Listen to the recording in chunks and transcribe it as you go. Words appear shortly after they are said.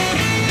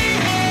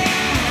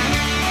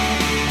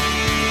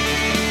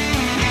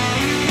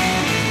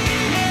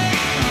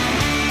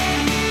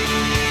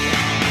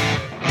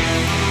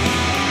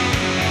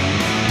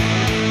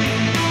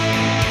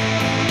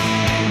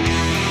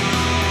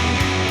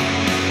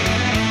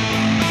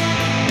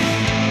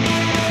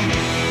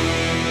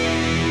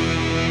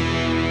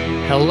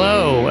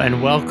Hello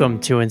and welcome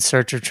to In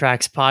Search of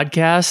Tracks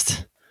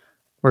podcast.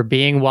 We're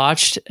being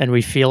watched and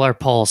we feel our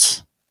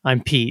pulse. I'm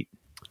Pete.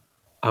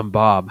 I'm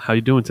Bob. How you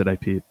doing today,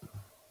 Pete?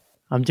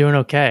 I'm doing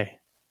okay.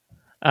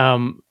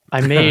 I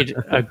made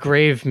a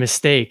grave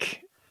mistake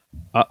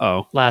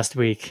last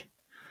week.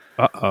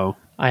 I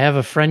have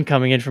a friend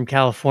coming in from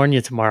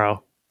California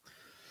tomorrow,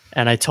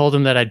 and I told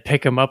him that I'd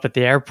pick him up at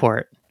the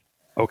airport.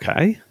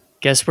 Okay.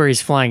 Guess where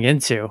he's flying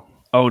into?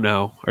 Oh,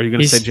 no. Are you going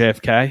to say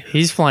JFK?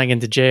 He's flying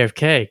into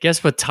JFK.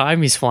 Guess what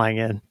time he's flying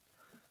in?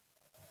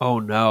 Oh,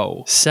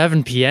 no.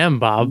 7 p.m.,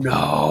 Bob.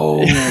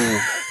 No.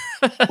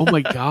 Oh,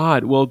 my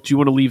God. Well, do you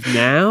want to leave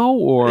now?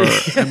 Or,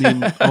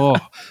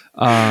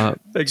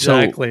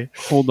 Exactly.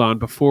 So, hold on.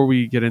 Before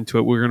we get into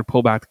it, we're going to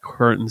pull back the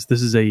curtains.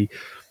 This is a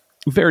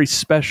very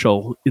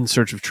special In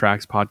Search of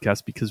Tracks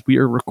podcast because we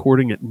are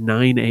recording at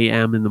 9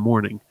 a.m. in the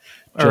morning.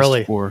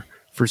 Early. For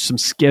some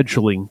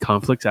scheduling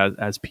conflicts,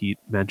 as Pete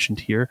mentioned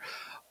here.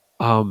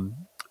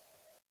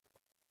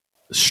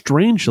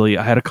 Strangely,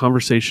 I had a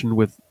conversation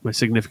with my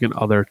significant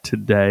other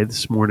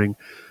this morning.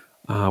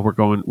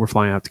 We're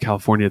flying out to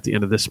California at the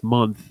end of this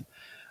month.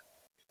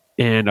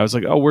 And I was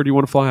like, oh, where do you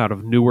want to fly out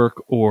of,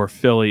 Newark or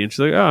Philly? And she's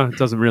like, oh, it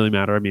doesn't really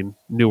matter. I mean,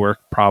 Newark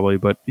probably,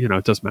 but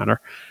it doesn't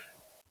matter.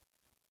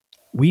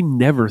 We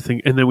never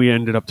think, and then we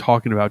ended up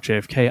talking about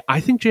JFK. I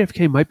think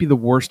JFK might be the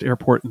worst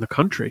airport in the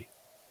country.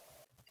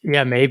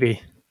 Yeah,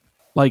 maybe.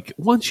 Like,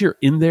 once you're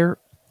in there,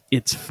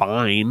 it's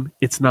fine.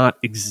 It's not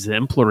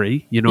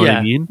exemplary. You know what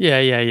I mean?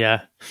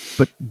 Yeah.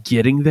 But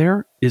getting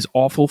there is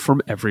awful from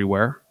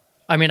everywhere.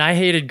 I mean, I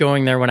hated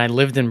going there when I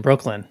lived in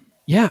Brooklyn.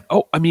 Yeah.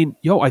 Oh, I mean,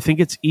 I think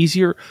it's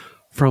easier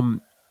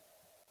from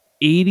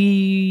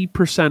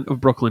 80%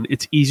 of Brooklyn.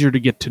 It's easier to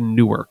get to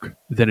Newark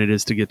than it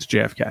is to get to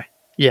JFK.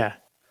 Yeah.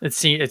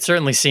 It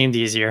certainly seemed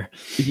easier.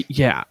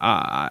 Yeah.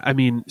 I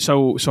mean,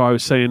 so I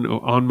was saying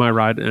on my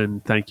ride,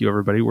 and thank you,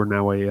 everybody. We're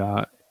now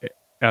a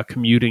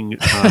commuting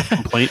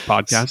complaint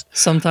podcast.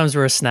 Sometimes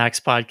we're a snacks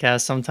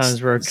podcast.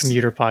 Sometimes we're a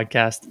commuter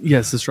podcast.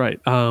 Yes, that's right.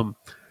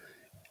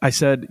 I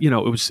said, it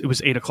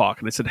was 8 o'clock,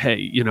 and I said,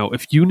 hey,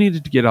 if you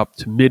needed to get up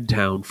to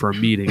Midtown for a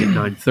meeting at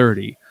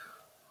 9:30,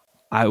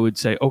 I would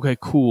say, okay,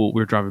 cool.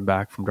 We were driving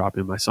back from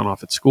dropping my son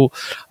off at school.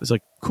 I was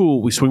like,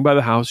 cool. We swing by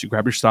the house, you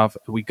grab your stuff,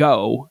 and we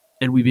go,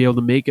 and we'd be able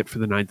to make it for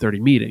the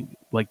 9:30 meeting,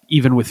 like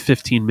even with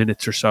 15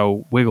 minutes or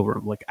so wiggle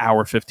room, like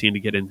hour 15 to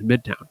get into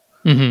Midtown.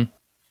 Mm-hmm.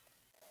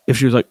 If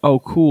she was like, oh,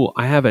 cool,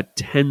 I have a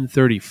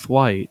 10:30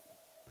 flight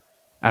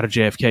out of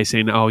JFK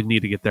saying, oh, you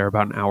need to get there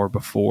about an hour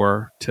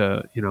before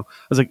I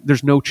was like,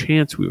 there's no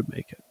chance we would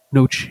make it.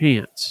 No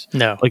chance.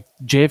 No. Like,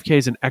 JFK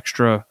is an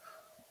extra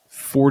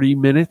 40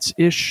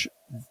 minutes-ish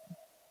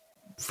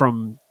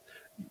from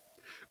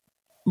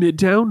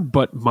Midtown,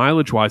 but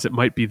mileage-wise, it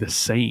might be the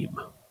same,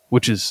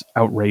 which is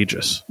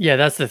outrageous. Yeah,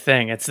 that's the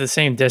thing. It's the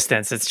same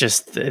distance. It's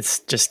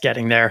just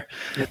getting there.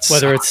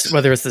 Whether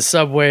it's the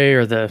subway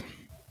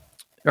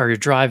or you're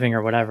driving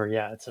or whatever.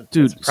 Yeah, it's a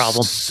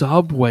problem.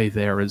 Subway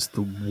there is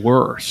the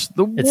worst.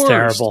 It's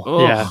terrible.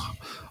 Ugh. Yeah.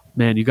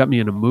 Man, you got me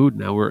in a mood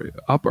now. We're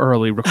up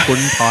early recording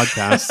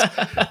podcasts,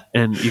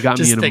 and you got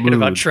me in a mood. Just thinking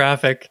about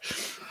traffic.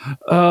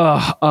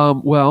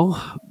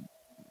 Well,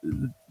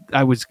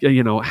 I was,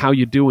 how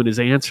you doing is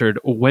answered.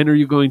 When are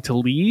you going to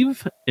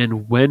leave?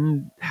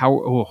 And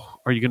how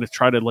are you going to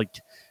try to,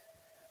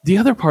 the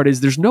other part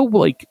is there's no,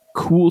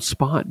 cool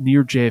spot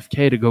near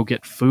JFK to go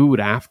get food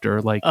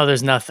after.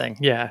 There's nothing.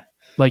 Yeah.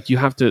 You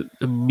have to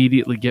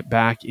immediately get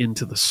back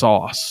into the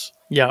sauce.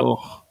 Yeah.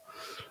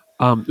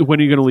 When are you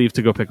going to leave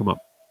to go pick them up?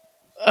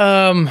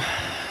 I'm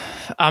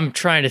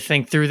trying to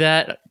think through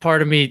that.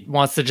 Part of me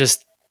wants to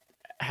just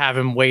have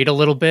him wait a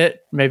little bit.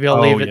 Maybe I'll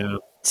leave at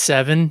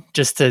 7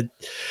 just to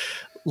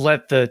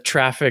let the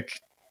traffic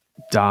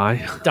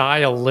die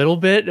a little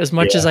bit as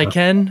much as I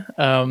can.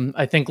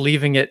 I think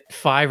leaving at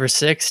 5 or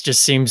 6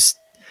 just seems.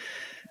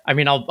 I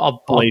mean,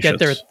 I'll get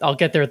there. I'll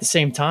get there at the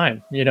same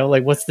time.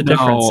 What's the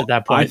difference at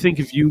that point? I think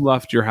if you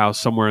left your house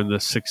somewhere in the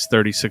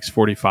 6:30,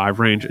 6:45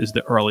 range is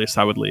the earliest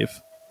I would leave.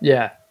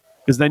 Yeah,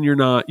 because then you're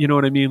not. You know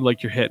what I mean?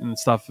 You're hitting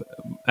stuff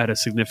at a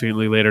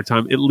significantly later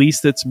time. At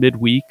least it's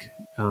midweek.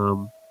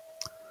 And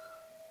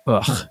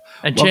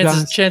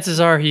chances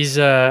are he's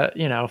got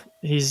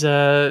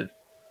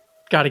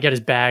to get his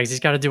bags. He's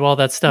got to do all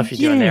that stuff you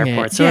do in the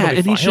airport. So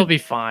he'll be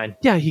fine.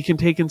 Yeah, he can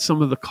take in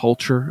some of the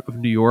culture of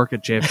New York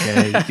at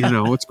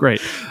JFK. It's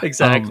great.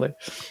 Exactly.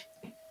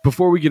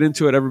 Before we get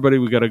into it, everybody,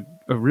 we got a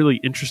really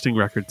interesting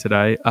record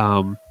today.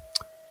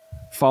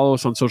 Follow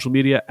us on social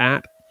media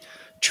at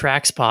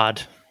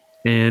TracksPod.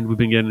 And we've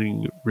been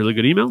getting really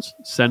good emails.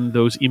 Send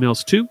those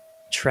emails to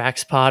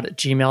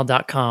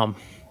trackspod@gmail.com.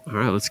 All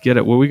right, let's get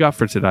it. What we got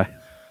for today?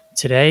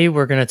 Today,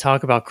 we're going to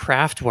talk about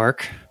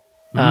Kraftwerk.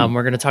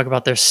 We're going to talk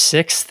about their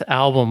 6th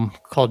album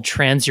called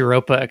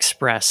Trans-Europa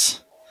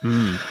Express.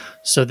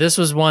 So this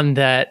was one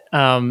that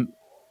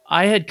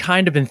I had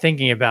kind of been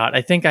thinking about.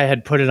 I think I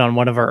had put it on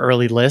one of our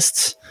early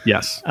lists.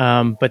 Yes.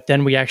 But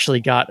then we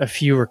actually got a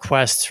few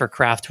requests for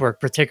Kraftwerk,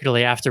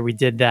 particularly after we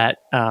did that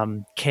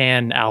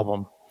Can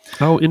album.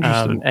 Oh,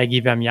 interesting.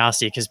 Eggy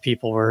Bemyasi, because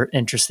people were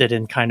interested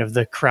in kind of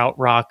the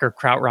krautrock or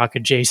krautrock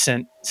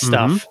adjacent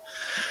stuff.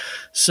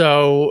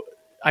 So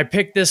I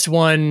picked this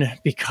one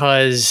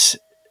because,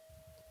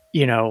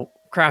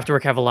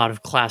 Kraftwerk have a lot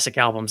of classic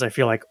albums. I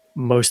feel like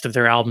most of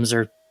their albums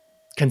are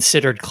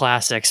considered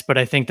classics, but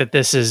I think that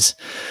this is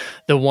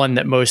the one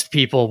that most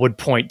people would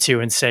point to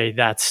and say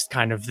that's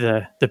kind of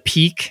the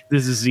peak.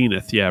 This is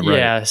Zenith, yeah, right.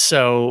 Yeah,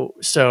 so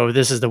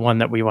this is the one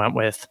that we went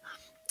with,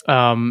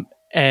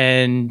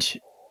 and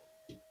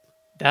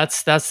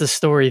that's the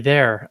story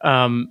there.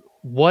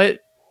 What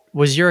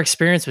was your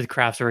experience with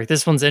Kraftwerk?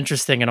 This one's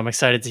interesting, and I'm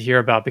excited to hear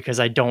about because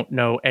I don't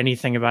know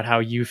anything about how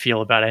you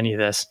feel about any of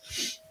this.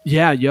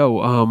 Yeah,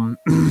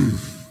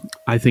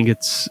 I think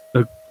it's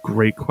a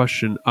great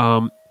question.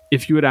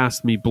 If you had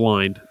asked me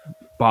blind,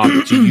 Bob,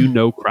 do you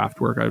know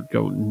Kraftwerk? I would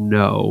go,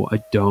 no,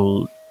 I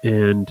don't.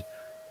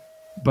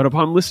 But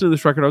upon listening to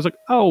this record, I was like,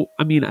 oh,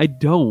 I mean, I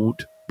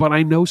don't, but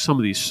I know some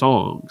of these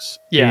songs.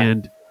 Yeah.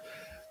 And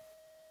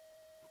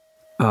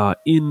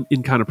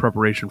in kind of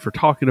preparation for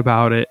talking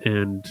about it,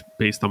 and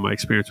based on my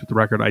experience with the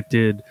record, I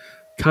did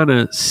kind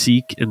of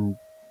seek and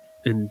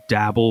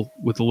dabble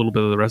with a little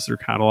bit of the rest of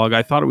their catalog.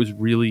 I thought it was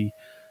really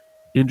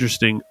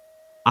interesting.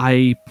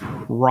 I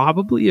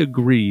probably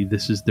agree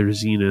this is their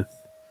zenith,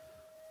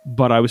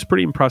 but I was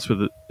pretty impressed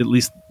with it. At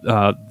least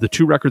the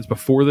two records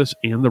before this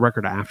and the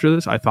record after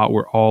this, I thought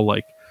were all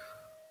like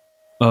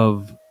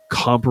of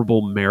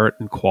comparable merit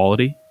and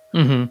quality.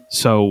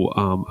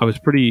 So I was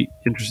pretty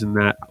interested in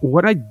that.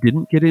 What I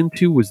didn't get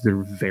into was their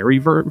very,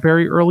 very,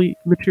 very early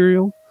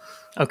material.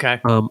 Okay.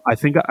 I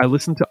think I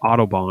listened to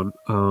Autobahn,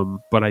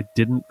 but I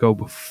didn't go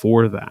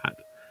before that.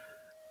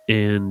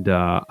 And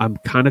I'm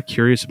kind of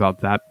curious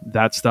about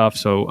that stuff,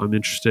 so I'm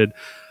interested.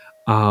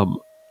 And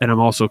I'm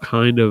also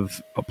kind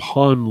of,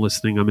 upon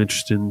listening, I'm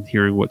interested in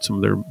hearing what some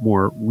of their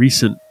more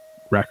recent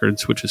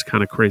records, which is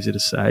kind of crazy to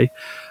say,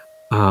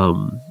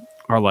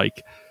 are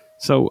like.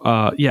 So,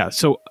 yeah.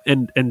 So,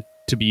 and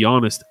to be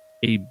honest,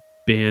 a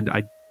band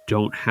I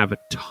don't have a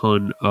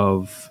ton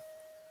of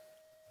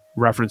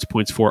reference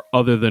points for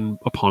other than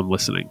upon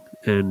listening.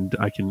 And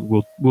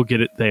we'll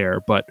get it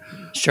there, but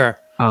sure.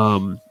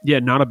 Yeah,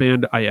 not a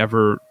band I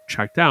ever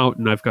checked out,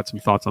 and I've got some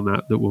thoughts on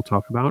that we'll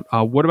talk about.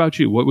 What about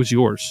you? What was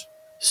yours?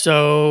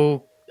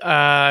 So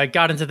I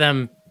got into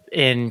them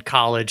in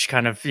college,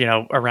 kind of,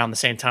 around the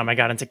same time I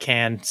got into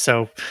Can.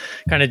 So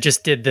kind of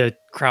just did the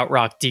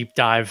krautrock deep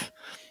dive,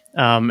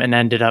 and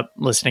ended up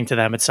listening to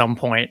them at some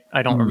point.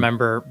 I don't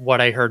remember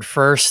what I heard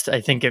first. I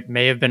think it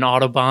may have been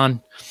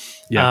Autobahn.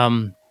 Yeah.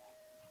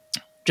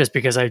 Just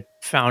because I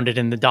found it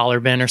in the dollar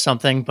bin or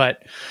something,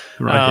 but,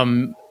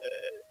 right.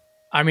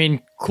 I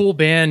mean, cool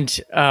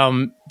band.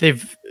 I've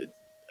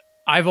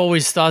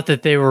always thought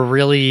that they were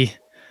really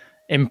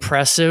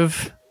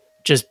impressive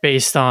just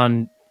based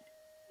on,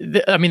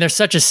 they're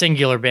such a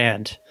singular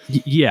band.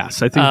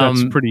 Yes, I think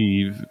that's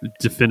pretty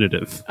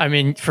definitive. I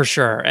mean, for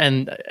sure.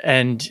 And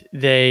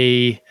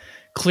they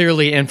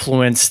clearly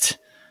influenced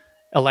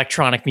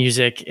electronic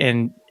music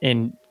in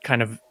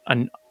kind of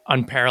an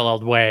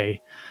unparalleled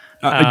way.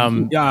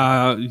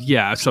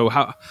 Yeah. So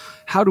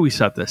how do we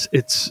set this?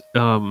 It's,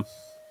 I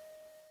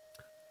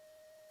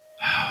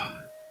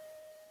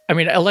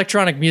mean,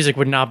 electronic music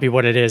would not be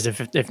what it is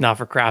if not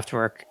for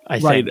Kraftwerk,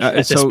 I think.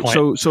 At this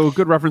point. So a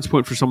good reference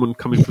point for someone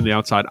coming from the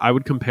outside, I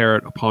would compare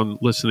it upon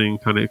listening,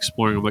 kind of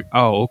exploring. I'm like,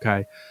 oh,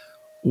 okay.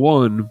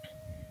 One,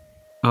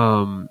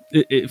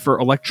 for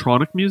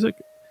electronic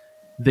music,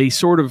 they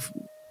sort of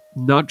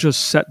not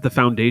just set the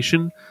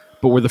foundation,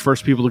 but were the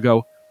first people to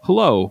go,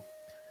 hello,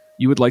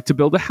 you would like to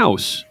build a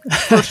house.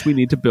 First, we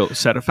need to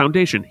set a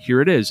foundation.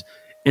 Here it is.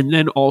 And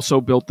then also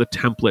built the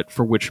template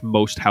for which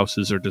most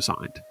houses are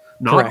designed.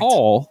 Not Correct.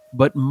 All,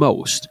 but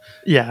most.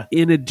 Yeah.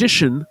 In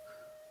addition,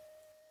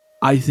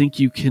 I think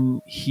you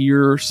can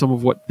hear some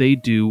of what they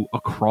do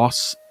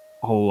across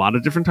a lot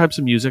of different types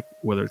of music,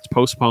 whether it's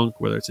post-punk,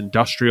 whether it's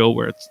industrial,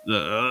 where it's,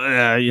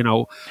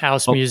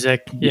 house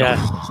music. Yeah.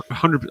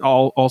 100,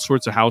 all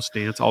sorts of house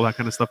dance, all that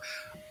kind of stuff.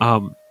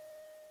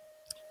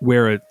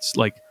 Where it's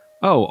like,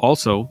 oh,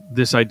 also,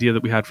 this idea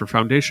that we had for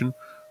foundation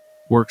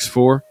works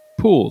for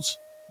pools,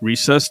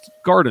 recessed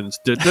gardens.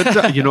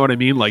 You know what I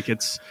mean? Like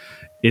it's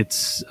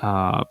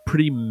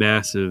pretty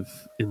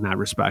massive in that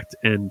respect.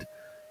 And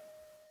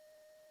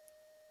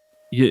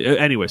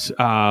anyways,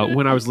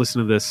 when I was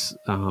listening to this,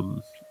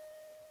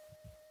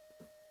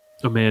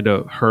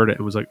 Amanda heard it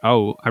and was like,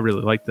 oh, I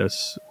really like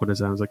this. What is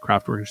that? I was like,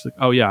 Kraftwerk. She's like,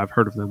 oh yeah, I've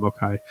heard of them.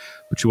 Okay.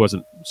 But she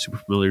wasn't super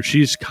familiar.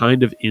 She's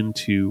kind of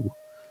into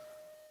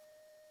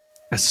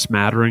a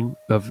smattering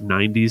of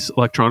 90s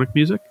electronic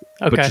music,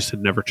 but just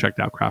had never checked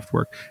out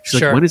Kraftwerk.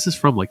 She's like, when is this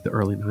from? Like the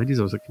early 90s?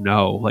 I was like,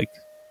 no, like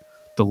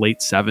the late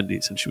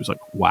 70s. And she was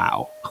like,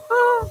 wow.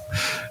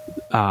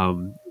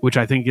 Which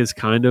I think is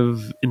kind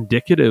of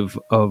indicative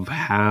of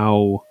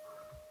how,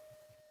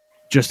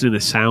 just in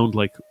a sound,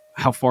 like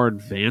how far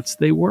advanced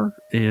they were,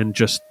 and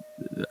just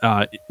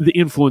the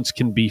influence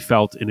can be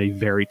felt in a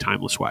very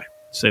timeless way,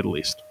 to say the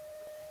least.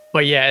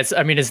 But yeah,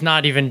 it's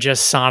not even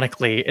just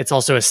sonically, it's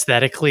also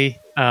aesthetically,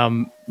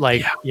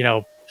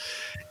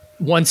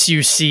 once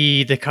you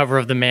see the cover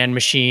of the Man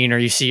Machine, or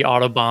you see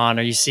Autobahn,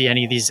 or you see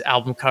any of these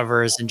album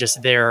covers and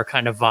just their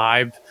kind of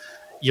vibe,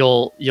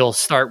 you'll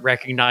start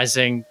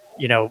recognizing,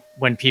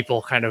 when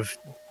people kind of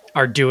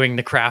are doing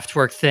the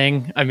Kraftwerk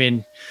thing. I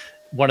mean,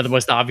 one of the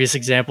most obvious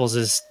examples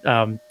is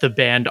the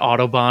band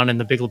Autobahn in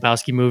the Big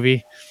Lebowski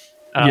movie.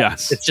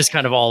 Yes, it's just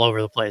kind of all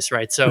over the place,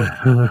 right? So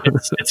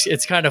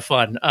it's kind of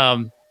fun.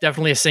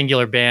 Definitely a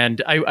singular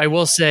band. I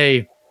will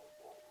say,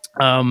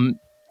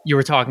 you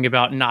were talking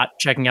about not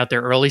checking out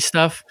their early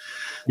stuff.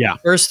 Yeah, the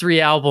first 3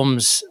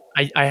 albums,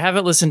 I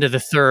haven't listened to the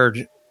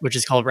third, which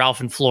is called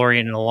Ralph and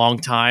Florian, in a long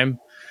time,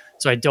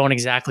 so I don't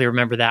exactly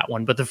remember that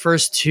one. But the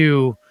first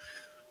 2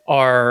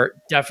 are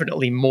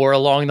definitely more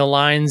along the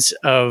lines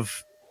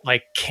of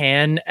like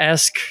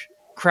Can-esque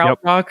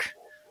krautrock,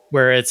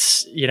 where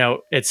it's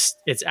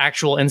it's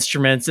actual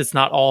instruments. It's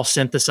not all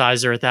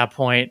synthesizer at that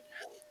point.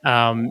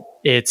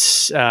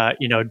 It's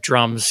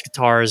drums,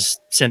 guitars,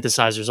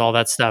 synthesizers, all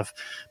that stuff,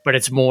 but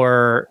it's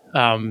more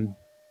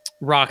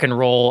rock and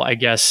roll, I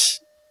guess,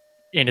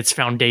 in its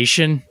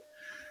foundation.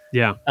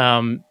 Yeah.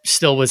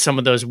 Still with some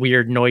of those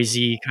weird,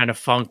 noisy kind of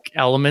funk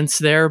elements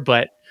there,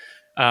 but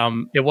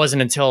it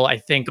wasn't until I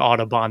think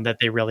Autobahn that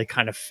they really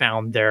kind of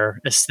found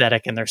their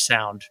aesthetic and their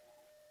sound.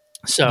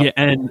 So yeah,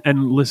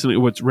 and listening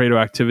to what's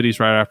Radioactivities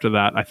right after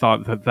that, I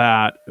thought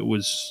that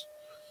was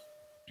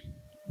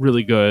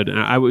really good, and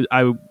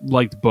I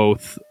liked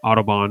both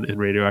Autobahn and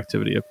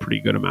Radioactivity a pretty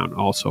good amount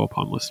also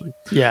upon listening.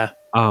 Yeah.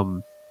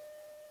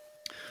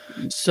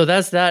 So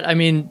that's that. I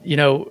mean,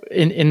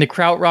 in the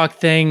krautrock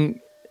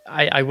thing,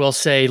 I will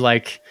say,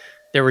 like,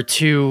 there were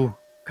 2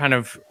 kind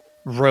of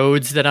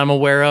roads that I'm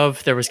aware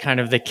of. There was kind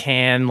of the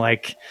Can,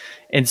 like,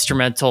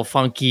 instrumental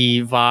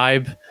funky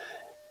vibe,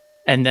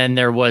 and then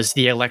there was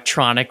the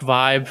electronic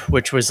vibe,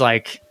 which was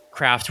like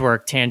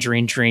Kraftwerk,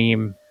 Tangerine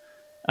Dream,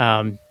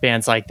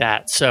 bands like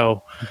that.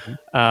 So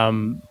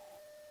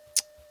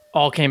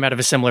all came out of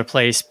a similar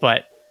place,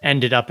 but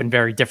ended up in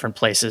very different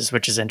places,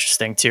 which is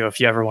interesting too, if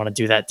you ever want to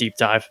do that deep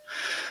dive.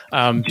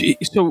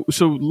 So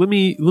let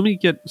me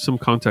get some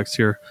context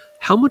here.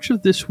 How much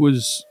of this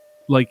was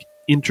like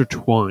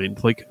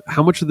intertwined? Like,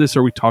 how much of this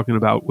are we talking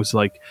about was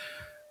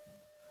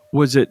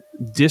it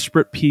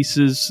disparate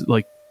pieces,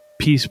 like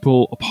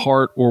people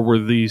apart, or were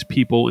these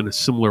people in a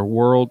similar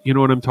world? You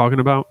know what I'm talking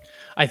about?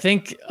 I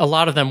think a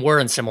lot of them were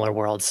in similar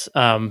worlds.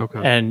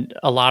 And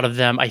a lot of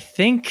them, I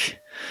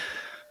think,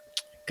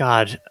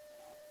 God,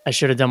 I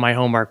should have done my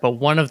homework, but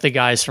one of the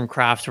guys from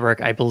Kraftwerk,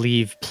 I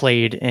believe,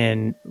 played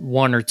in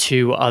 1 or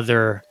 2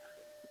 other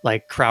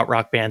like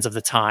krautrock bands of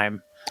the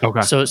time.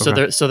 Okay. So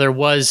there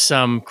was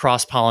some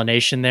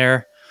cross-pollination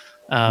there.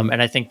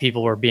 And I think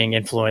people were being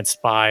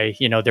influenced by,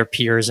 their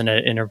peers in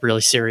a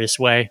really serious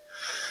way,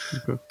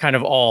 kind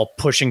of all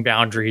pushing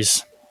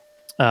boundaries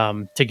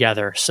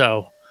together.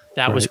 So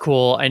that was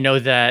cool. I know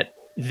that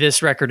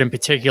this record in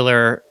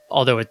particular,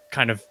 although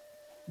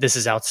this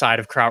is outside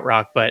of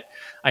krautrock, but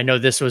I know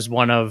this was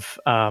one of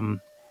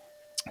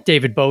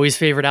David Bowie's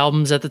favorite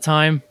albums at the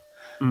time.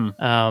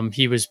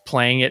 He was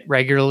playing it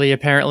regularly,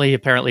 apparently.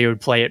 Apparently he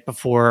would play it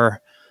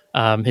before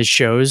his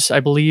shows, I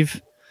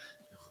believe.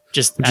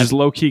 Which is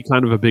low key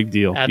kind of a big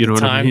deal. At the time,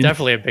 what I mean?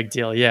 Definitely a big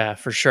deal. Yeah,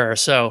 for sure.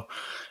 So,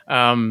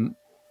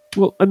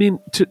 well, I mean,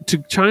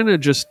 to China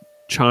just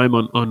chime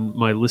on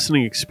my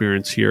listening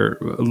experience here,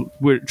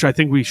 which I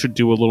think we should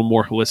do a little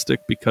more holistic,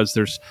 because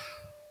there's,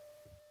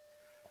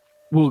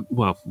 well,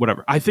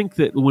 whatever. I think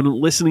that when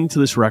listening to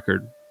this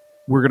record,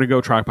 we're going to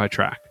go track by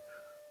track,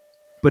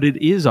 but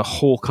it is a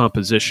whole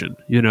composition,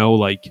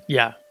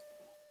 yeah.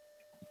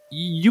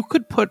 You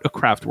could put a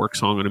Kraftwerk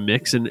song in a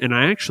mix, and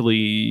I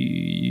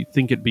actually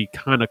think it'd be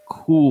kind of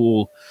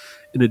cool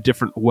in a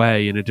different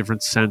way, in a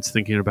different sense,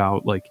 thinking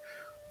about, like,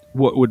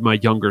 what would my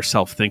younger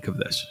self think of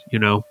this,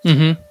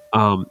 Mm-hmm.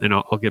 And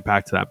I'll get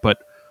back to that. But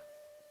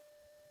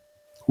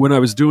when I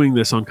was doing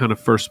this on kind of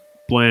first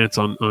glance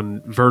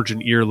on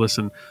Virgin Ear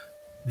Listen,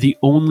 the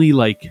only,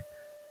 like,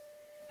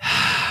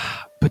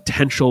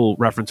 potential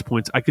reference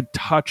points, I could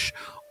touch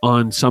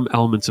on some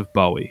elements of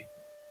Bowie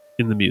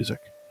in the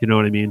music. You know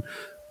what I mean?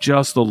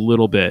 Just a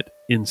little bit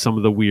in some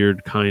of the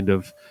weird kind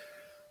of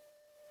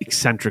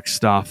eccentric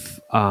stuff,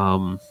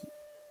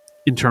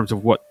 in terms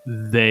of what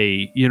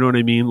they, you know what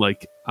I mean?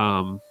 Like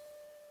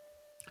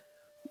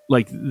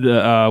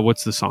the,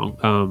 what's the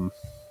song?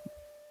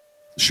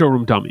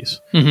 Showroom Dummies.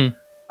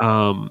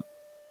 Mm-hmm.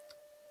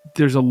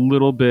 There's a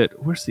little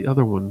bit, where's the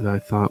other one that I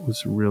thought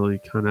was really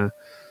kind of,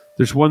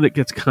 there's one that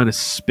gets kind of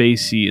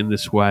spacey in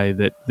this way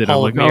that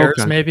Hall I'm like, of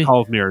Mirrors, maybe?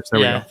 Hall of Mirrors.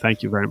 There we go.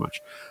 Thank you very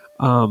much.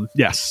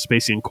 Yes,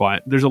 spacey and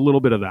quiet. There's a little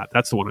bit of that.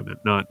 That's the one I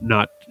meant,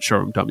 not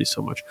Showroom Dummies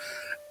so much.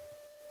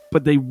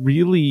 But they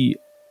really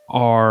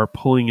are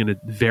pulling in a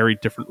very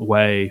different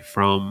way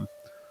from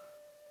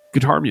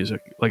guitar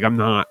music. Like,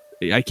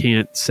 I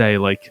can't say,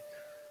 like,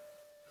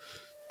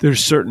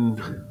 there's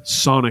certain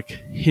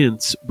sonic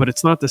hints, but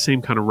it's not the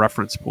same kind of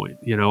reference point,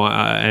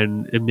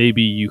 and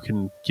maybe you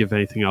can give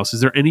anything else.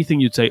 Is there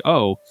anything you'd say,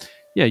 oh,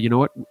 yeah, you know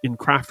what? In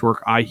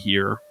Kraftwerk, I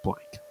hear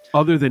blank.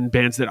 other than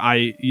bands that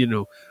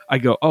I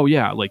go, oh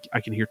yeah, like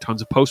I can hear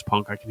tons of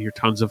post-punk, I can hear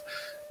tons of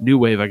new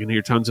wave, I can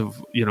hear tons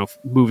of,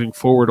 moving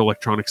forward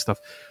electronic stuff.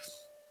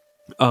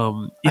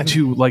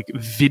 Into like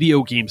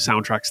video game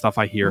soundtrack stuff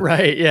I hear.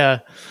 Right, yeah.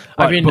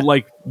 But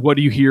like, what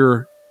do you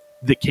hear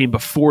that came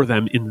before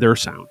them in their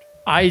sound?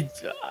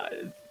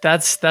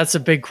 That's a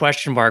big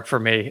question mark for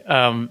me.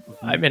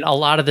 I mean, a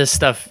lot of this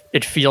stuff,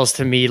 it feels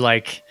to me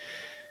like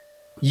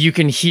you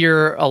can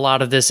hear a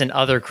lot of this in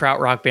other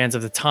krautrock bands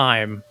of the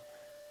time.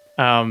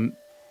 Tangerine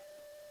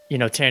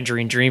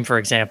Dream, for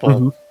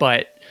example,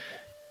 but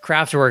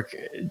Kraftwerk,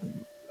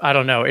 I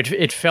don't know.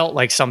 It felt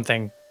like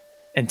something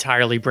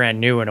entirely brand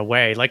new in a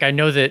way. Like, I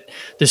know that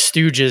the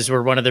Stooges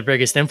were one of their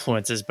biggest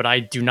influences, but I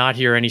do not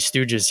hear any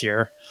Stooges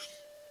here.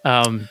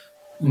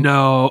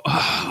 No.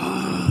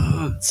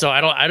 So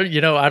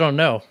I don't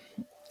know.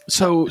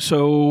 So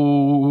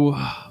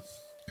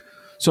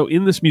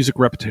in this music,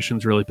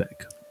 repetition's really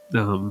big.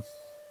 And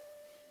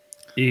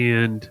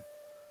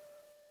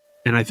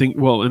I think,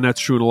 and that's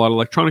true in a lot of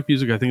electronic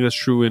music. I think that's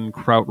true in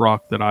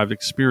krautrock that I've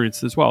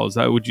experienced as well.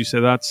 Would you say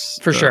that's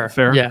for sure?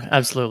 Fair? Yeah,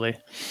 absolutely.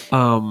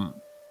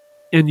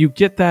 And you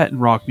get that in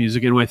rock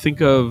music. And when I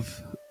think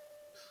of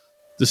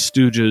the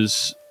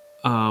Stooges,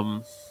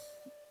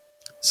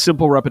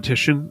 simple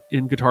repetition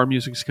in guitar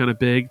music is kind of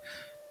big.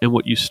 And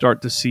what you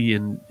start to see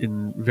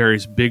in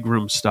various big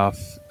room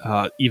stuff,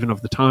 even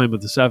of the time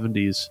of the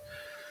 70s,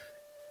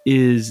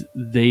 is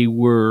they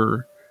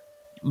were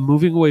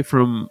moving away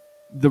from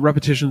the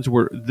repetitions.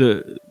 Were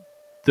the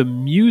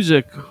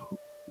music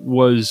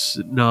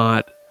was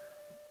not.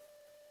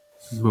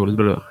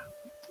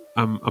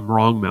 I'm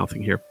wrong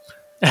mouthing here.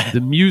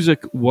 The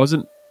music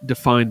wasn't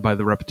defined by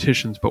the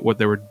repetitions, but what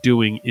they were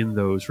doing in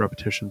those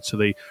repetitions. So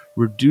they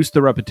reduced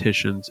the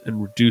repetitions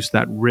and reduced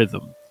that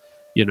rhythm,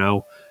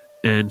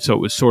 and so it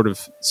was sort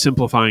of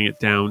simplifying it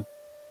down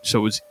so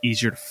it was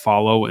easier to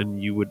follow,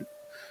 and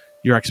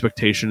your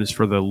expectation is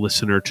for the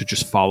listener to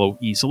just follow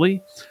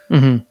easily.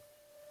 Mm-hmm.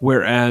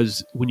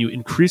 Whereas when you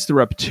increase the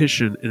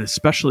repetition, and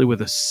especially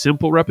with a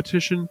simple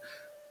repetition,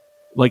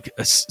 like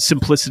a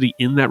simplicity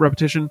in that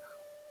repetition,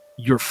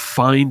 you're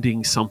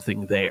finding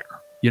something there,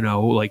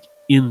 like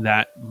in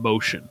that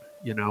motion,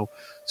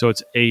 so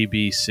it's A,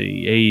 B,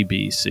 C, A,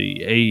 B,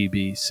 C, A,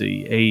 B,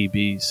 C, A,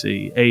 B,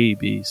 C, A,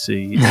 B,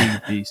 C,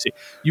 A, B, C.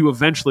 You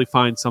eventually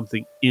find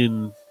something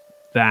in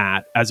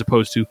that, as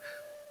opposed to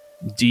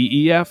D,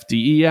 E, F,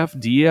 D, E, F,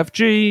 D, E, F,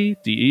 G,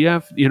 D, E,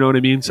 F, you know what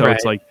I mean? So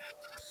It's like,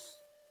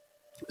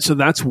 so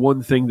that's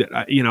one thing that,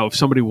 if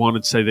somebody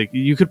wanted to say that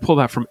you could pull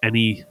that from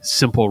any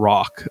simple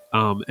rock.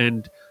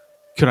 And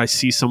could I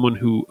see someone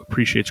who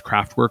appreciates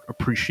Kraftwerk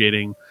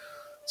appreciating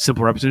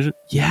simple repetition?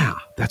 Yeah,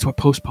 that's what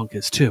post-punk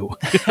is too.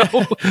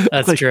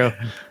 That's true.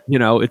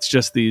 It's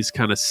just these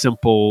kind of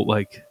simple,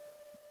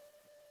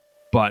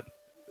 but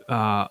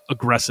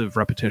aggressive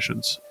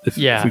repetitions, if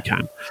we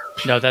can.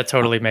 No, that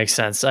totally makes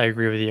sense. I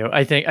agree with you.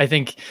 I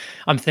think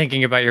I'm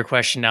thinking about your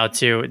question now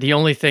too. The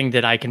only thing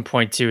that I can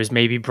point to is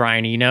maybe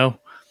Brian Eno.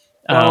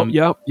 I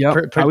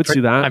would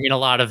see that. I mean, a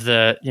lot of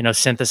the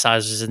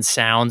synthesizers and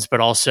sounds, but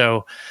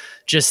also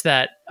just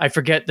that, I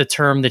forget the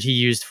term that he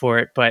used for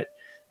it, but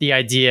the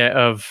idea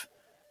of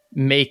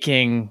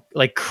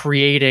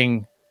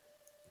creating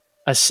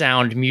a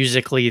sound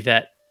musically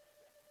that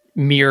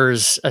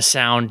mirrors a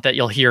sound that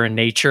you'll hear in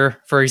nature,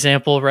 for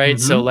example, right?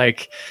 Mm-hmm. So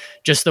like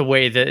just the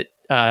way that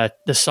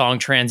the song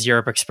Trans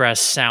Europe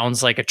Express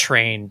sounds like a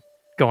train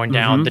going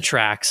down the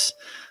tracks.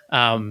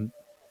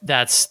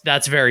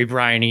 That's very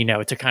Brian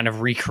Eno, to kind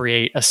of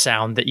recreate a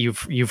sound that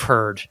you've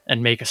heard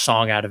and make a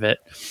song out of it.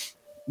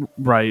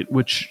 Right,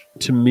 which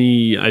to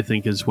me, I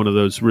think is one of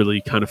those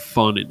really kind of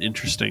fun and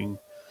interesting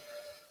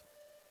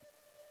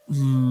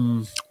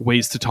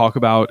ways to talk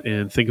about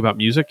and think about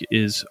music.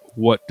 Is,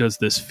 what does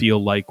this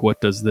feel like?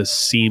 What does this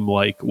seem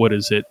like? What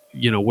is it?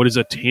 What is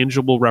a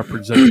tangible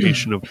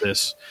representation of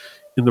this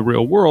in the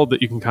real world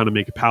that you can kind of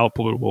make it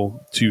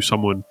palatable to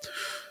someone?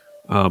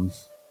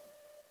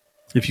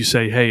 If you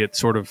say, hey, it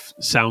sort of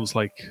sounds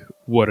like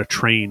what a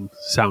train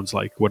sounds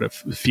like, what it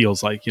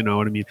feels like, you know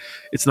what I mean?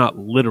 It's not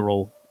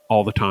literal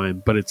all the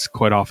time, but it's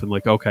quite often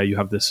like, okay, you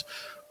have this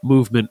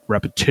movement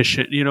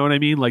repetition, you know what I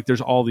mean? Like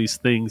there's all these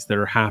things that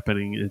are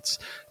happening. It's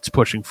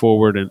pushing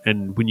forward.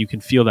 And when you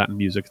can feel that in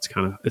music, it's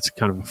kind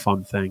of a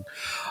fun thing.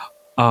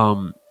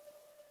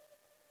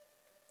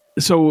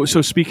 So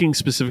speaking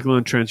specifically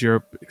on Trans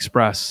Europe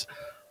Express,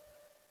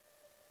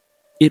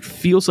 it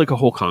feels like a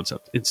whole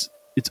concept. It's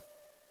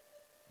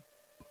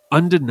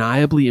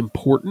undeniably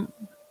important.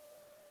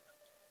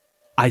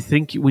 I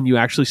think when you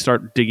actually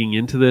start digging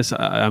into this,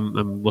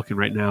 I'm looking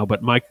right now,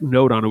 but my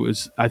note on it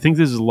was, I think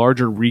this is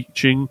larger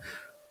reaching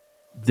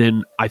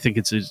than I think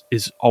is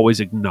always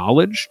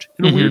acknowledged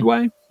in a weird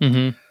way.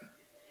 Mm-hmm.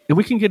 And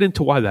we can get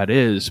into why that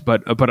is,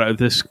 but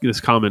this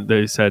comment,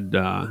 they said,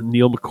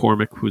 Neil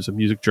McCormick, who's a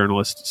music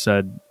journalist,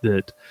 said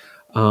that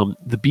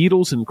the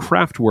Beatles and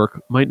Kraftwerk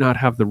might not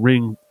have the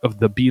ring of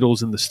the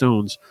Beatles and the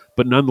Stones,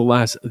 but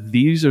nonetheless,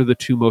 these are the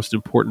two most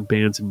important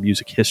bands in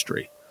music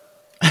history.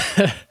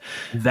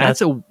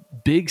 That's a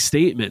big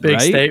statement, big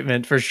right?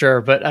 statement for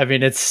sure. But I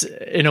mean, it's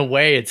in a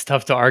way, it's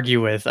tough to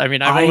argue with. I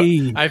mean,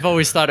 I've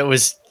always thought it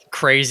was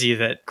crazy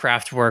that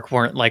Kraftwerk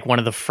weren't like one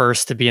of the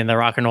first to be in the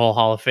Rock and Roll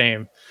Hall of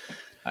Fame.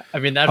 I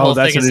mean, that whole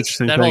thing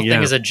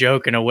is a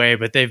joke in a way,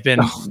 but they've been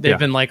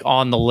like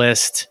on the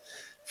list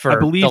for, I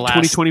believe,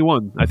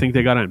 2021. I think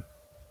they got in.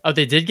 Oh,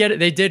 they did get it.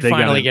 They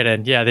finally get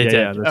in. Yeah, they did.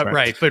 Yeah, that's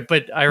right.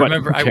 But I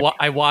remember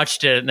I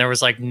watched it and there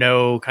was like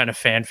no kind of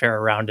fanfare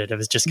around it. It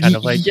was just kind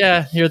of like,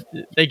 yeah, here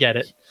they get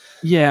it.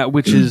 Yeah,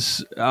 which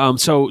is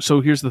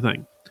so here's the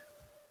thing.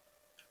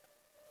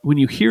 When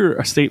you hear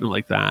a statement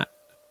like that,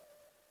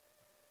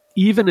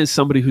 even as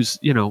somebody who's,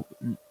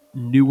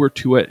 newer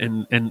to it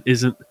and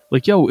isn't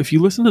like, if you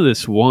listen to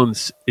this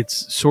once,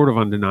 it's sort of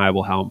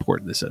undeniable how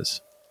important this is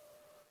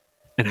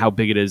and how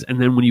big it is.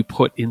 And then when you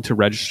put into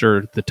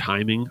register the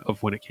timing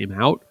of when it came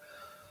out,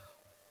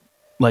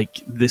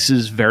 like, this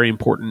is very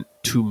important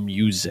to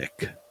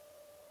music.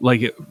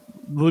 Like,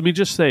 let me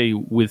just say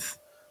with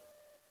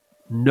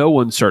no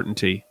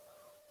uncertainty,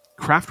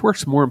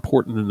 Kraftwerk's more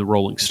important than the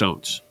Rolling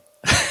Stones.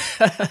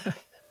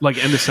 Like,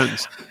 end of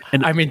sentence.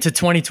 And I mean, to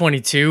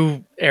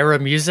 2022 era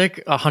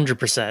music,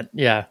 100%.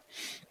 Yeah.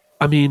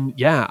 I mean,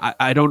 yeah,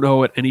 I don't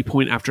know at any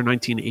point after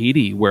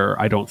 1980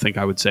 where I don't think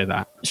I would say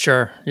that.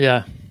 Sure.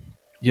 Yeah.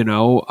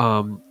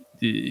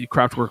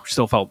 Kraftwerk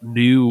still felt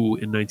new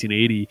in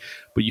 1980,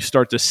 but you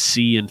start to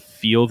see and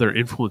feel their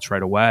influence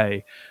right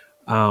away.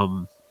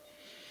 And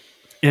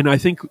I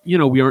think,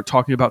 we aren't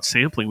talking about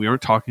sampling. We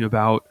aren't talking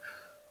about,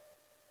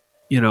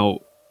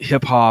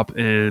 hip hop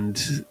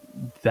and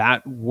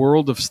that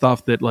world of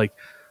stuff that, like,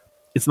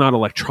 it's not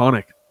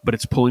electronic, but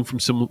it's pulling from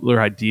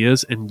similar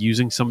ideas and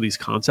using some of these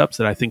concepts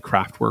that I think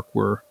Kraftwerk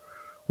were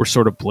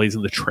sort of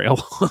blazing the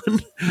trail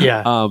on.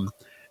 Yeah.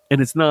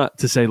 And it's not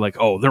to say like,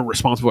 oh, they're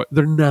responsible.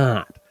 They're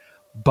not.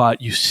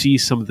 But you see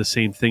some of the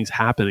same things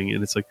happening,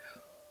 and it's like,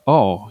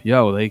 oh,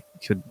 they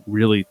could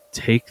really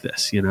take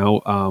this,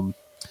 I'm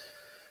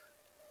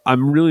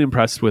really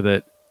impressed with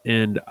it.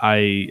 And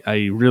I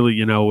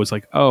really, was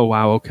like, oh,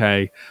 wow,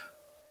 okay.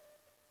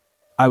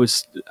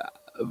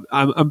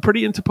 I'm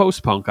pretty into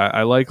post-punk.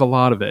 I like a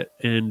lot of it.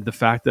 And the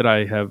fact that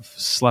I have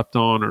slept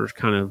on or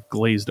kind of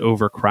glazed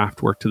over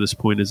Kraftwerk to this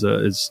point is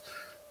a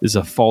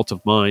fault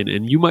of mine.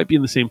 And you might be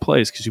in the same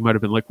place because you might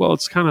have been like, well,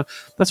 it's kind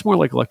of, that's more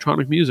like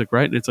electronic music,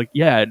 right? And it's like,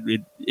 yeah,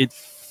 it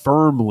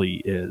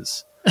firmly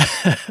is.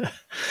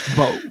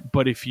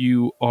 but if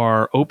you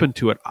are open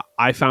to it,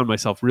 I found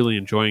myself really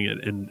enjoying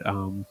it. And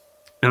I'm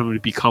going to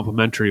be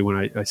complimentary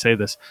when I say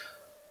this.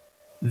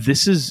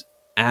 This is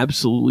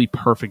absolutely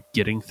perfect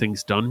getting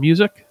things done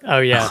music. Oh,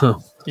 yeah.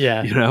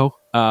 Yeah.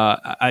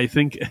 I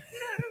think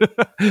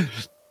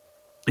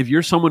if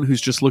you're someone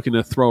who's just looking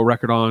to throw a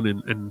record on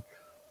and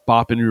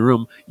bop in your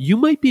room, you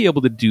might be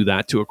able to do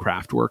that to a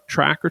Kraftwerk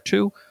track or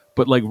two.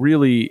 But like,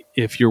 really,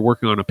 if you're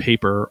working on a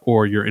paper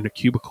or you're in a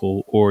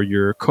cubicle or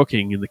you're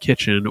cooking in the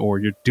kitchen or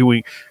you're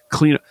doing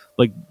cleanup,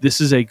 like,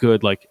 this is a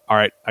good, like, all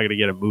right, I got to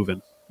get it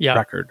moving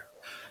record.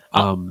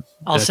 I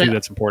think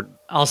that's important.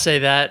 I'll say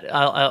that.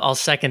 I'll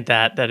second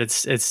that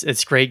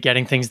it's great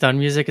getting things done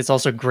music. It's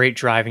also great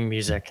driving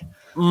music.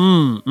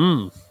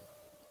 Yeah,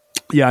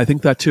 I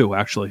think that too,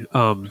 actually.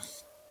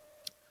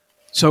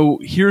 So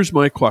here's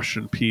my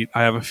question, Pete.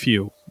 I have a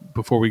few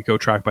before we go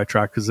track by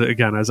track, because,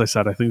 again, as I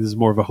said, I think this is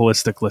more of a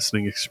holistic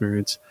listening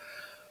experience.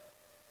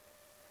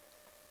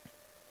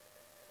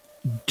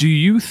 Do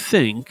you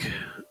think...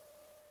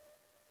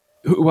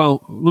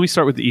 Well, let me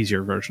start with the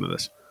easier version of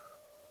this.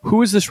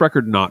 Who is this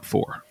record not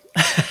for?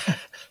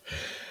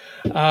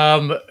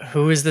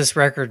 Who is this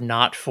record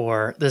not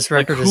for? This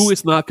record who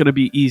is not going to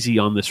be easy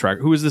on this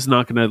record? Who is this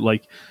not going to,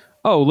 like,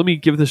 oh, let me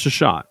give this a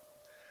shot?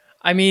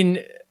 I mean,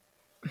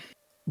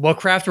 what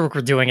Kraftwerk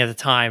were doing at the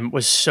time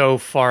was so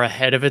far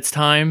ahead of its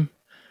time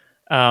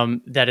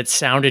that it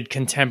sounded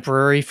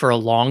contemporary for a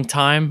long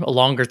time, a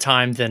longer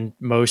time than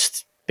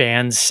most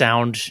bands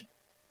sound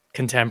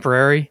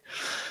contemporary.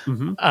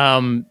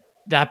 Mm-hmm.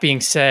 That being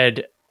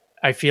said,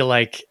 I feel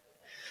like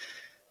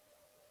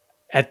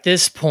at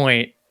this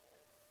point,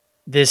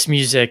 this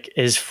music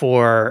is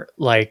for,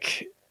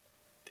 like,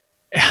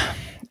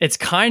 it's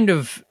kind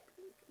of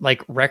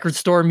like record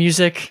store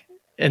music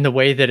in the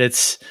way that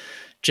it's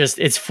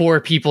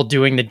for people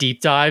doing the deep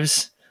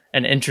dives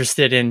and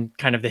interested in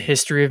kind of the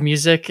history of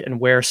music and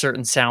where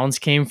certain sounds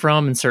came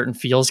from and certain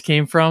feels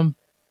came from.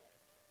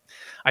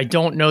 I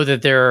don't know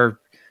that there are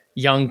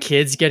young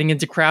kids getting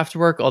into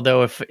Kraftwerk,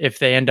 although if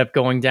they end up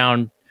going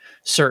down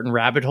certain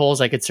rabbit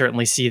holes, I could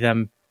certainly see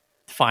them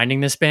finding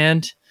this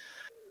band.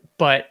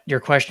 But your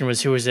question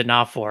was, who is it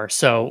not for?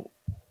 So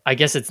I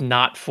guess it's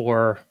not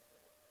for,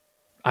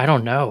 I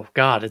don't know.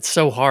 God, it's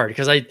so hard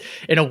because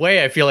in a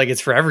way, I feel like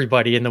it's for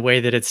everybody in the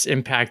way that it's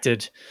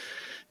impacted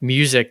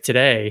music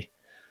today.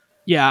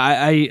 Yeah,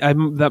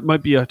 I'm that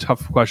might be a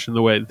tough question.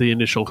 The way the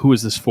initial, who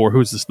is this for? Who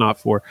is this not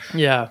for?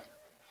 Yeah.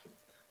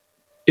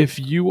 If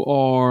you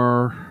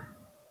are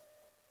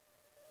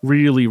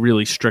really,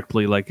 really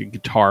strictly like a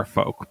guitar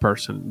folk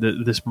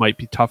person, this might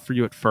be tough for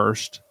you at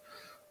first.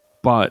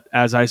 But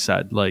as I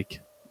said,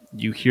 like,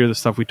 You hear the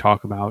stuff we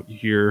talk about. You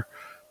hear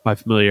my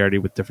familiarity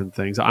with different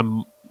things.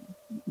 I'm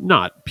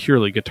not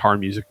purely guitar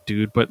music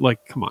dude, but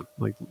like, come on,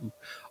 like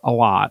a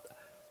lot.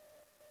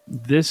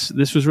 This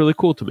was really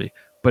cool to me.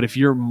 But if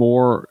you're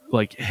more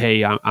like,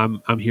 hey,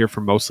 I'm here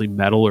for mostly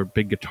metal or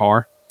big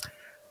guitar,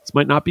 this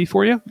might not be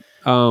for you.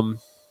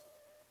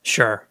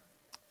 Sure.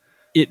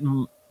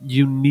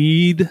 You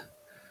need,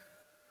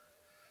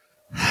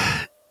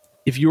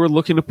 if you are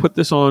looking to put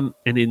this on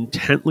and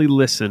intently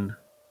listen,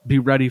 be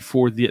ready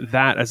for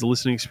that as a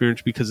listening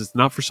experience, because it's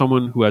not for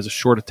someone who has a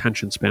short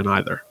attention span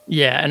either.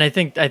 Yeah, and I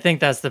think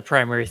that's the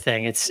primary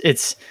thing.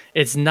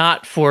 It's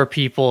not for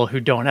people who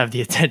don't have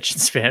the attention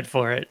span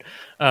for it,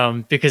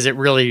 because it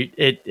really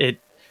it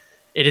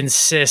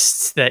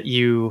insists that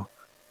you,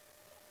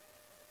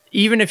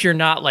 even if you're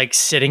not like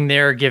sitting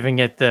there giving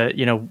it the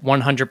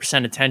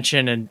 100%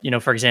 attention,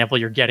 and for example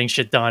you're getting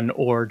shit done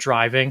or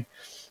driving,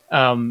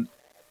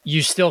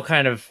 you still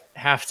kind of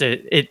have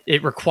to.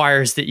 It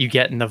requires that you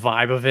get in the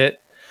vibe of it,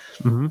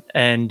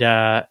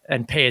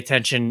 and pay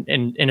attention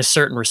in a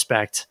certain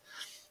respect,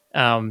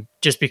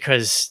 just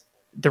because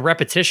the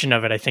repetition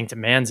of it, I think,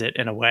 demands it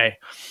in a way.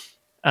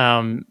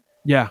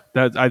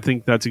 I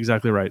think that's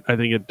exactly right. I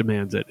think it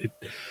demands it.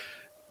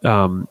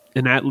 And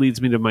that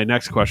leads me to my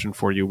next question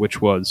for you,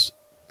 which was,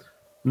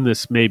 and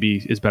this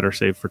maybe is better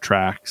saved for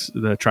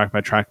the track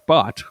by track,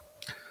 but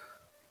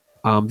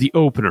the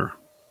opener.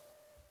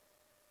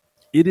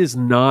 It is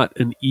not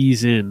an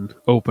ease-in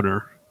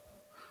opener,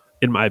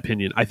 in my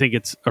opinion. I think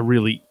it's a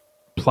really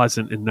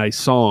pleasant and nice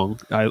song.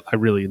 I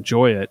really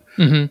enjoy it.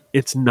 Mm-hmm.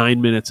 It's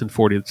 9 minutes and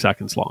 40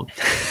 seconds long.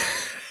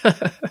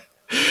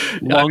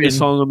 Longest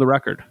song on the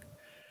record.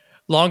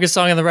 Longest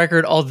song on the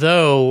record,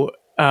 although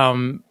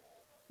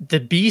the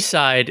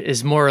B-side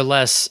is more or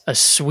less a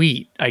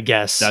suite, I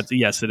guess.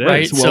 Yes, it is.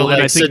 Right? Well,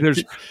 and I think there's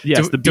the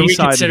B-side. Do we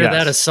consider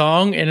that a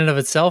song in and of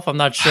itself? I'm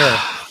not sure.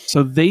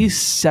 So they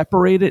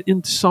separate it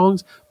into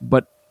songs,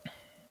 but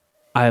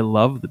I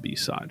love the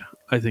B-side.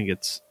 I think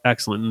it's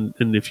excellent.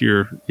 And if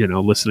you're,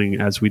 listening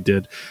as we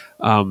did,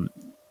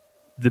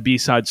 the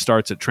B-side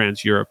starts at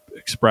Trans Europe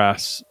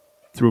Express,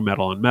 through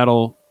Metal on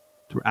Metal,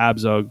 through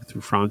Abzug,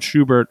 through Franz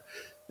Schubert,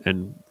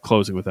 and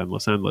closing with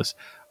Endless Endless,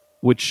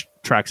 which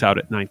tracks out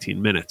at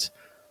 19 minutes.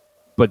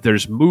 But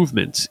there's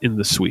movements in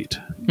the suite,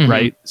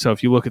 right? So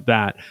if you look at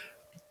that,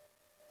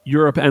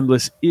 Europe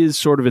Endless is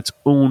sort of its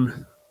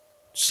own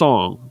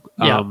song,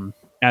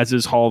 as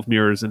is Hall of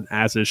Mirrors and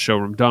as is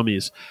Showroom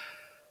Dummies.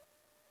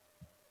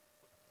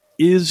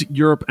 Is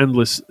Europe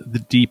Endless the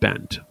deep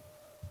end?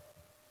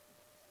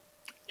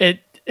 It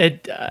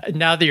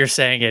now that you're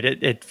saying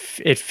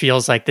it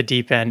feels like the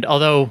deep end.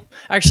 Although,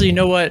 actually, you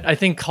know what? I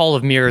think Hall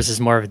of Mirrors is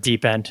more of a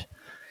deep end.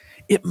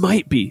 It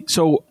might be.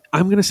 So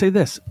I'm going to say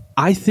this.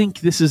 I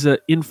think this is a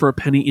in for a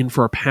penny, in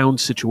for a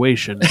pound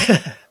situation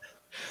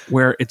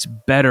where it's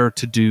better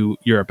to do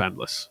Europe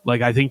Endless.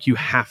 Like, I think you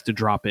have to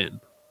drop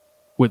in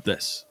with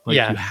this. Like,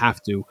 you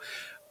have to.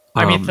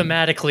 I mean,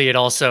 thematically,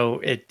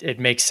 it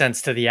makes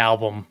sense to the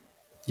album.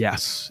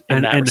 Yes.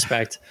 In that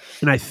respect.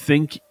 And I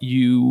think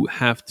you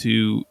have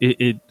to,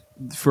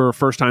 for a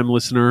first-time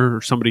listener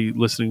or somebody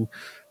listening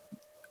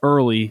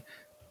early,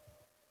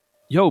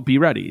 be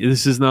ready.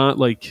 This is not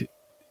like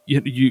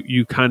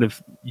you kind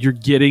of, you're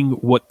getting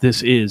what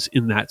this is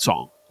in that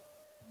song,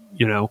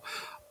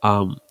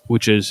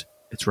 which is,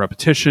 it's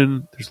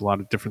repetition. There's a lot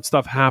of different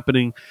stuff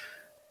happening.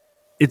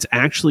 It's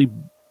actually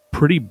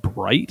pretty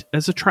bright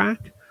as a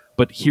track,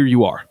 but here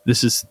you are.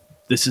 This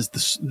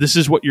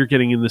is what you're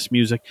getting in this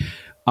music.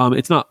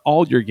 It's not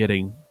all you're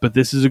getting, but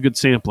this is a good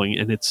sampling,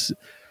 and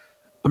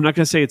I'm not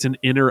going to say it's an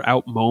in or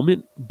out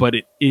moment, but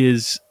it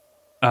is.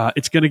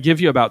 It's going to give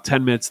you about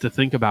 10 minutes to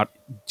think about: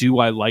 do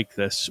I like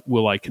this?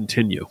 Will I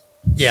continue?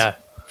 Yeah,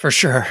 for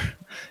sure.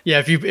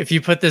 Yeah, if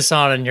you put this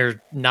on and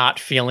you're not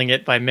feeling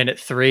it by minute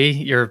 3,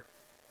 you're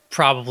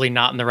probably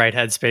not in the right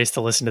headspace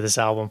to listen to this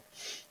album.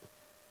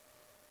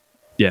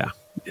 Yeah.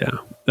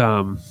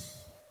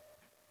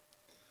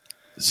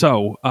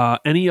 So,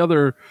 any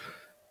other?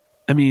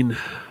 I mean,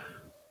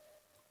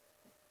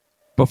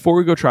 before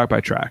we go track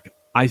by track,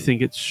 I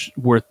think it's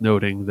worth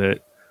noting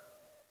that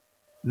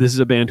this is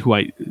a band who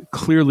I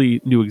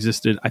clearly knew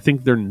existed. I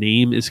think their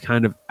name is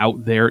kind of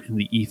out there in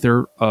the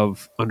ether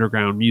of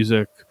underground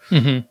music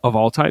of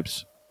all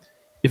types.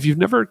 If you've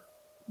never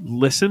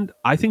listened,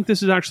 I think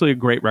this is actually a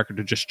great record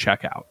to just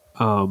check out.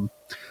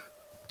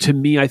 To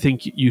me, I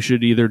think you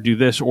should either do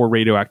this or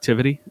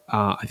Radioactivity.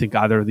 I think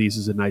either of these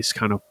is a nice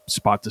kind of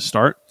spot to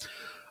start.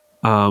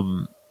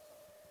 And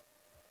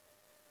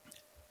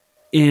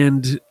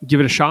give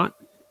it a shot.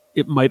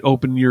 It might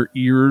open your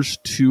ears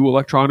to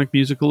electronic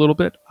music a little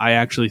bit. I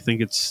actually think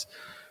it's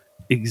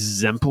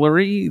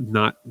exemplary.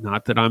 Not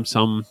that I'm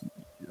some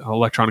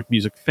electronic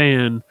music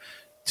fan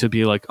to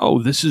be like,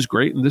 oh, this is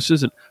great and this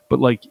isn't. But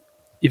like,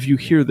 if you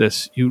hear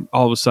this, you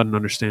all of a sudden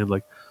understand,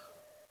 like,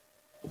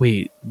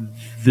 wait,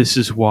 this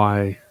is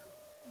why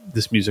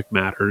this music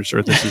matters,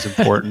 or this is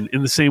important.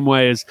 In the same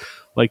way as,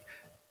 like,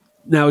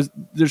 Now,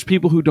 there's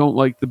people who don't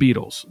like the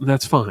Beatles.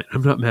 That's fine.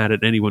 I'm not mad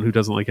at anyone who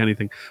doesn't like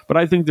anything. But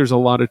I think there's a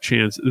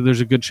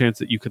good chance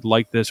that you could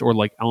like this or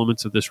like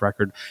elements of this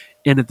record.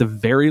 And at the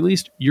very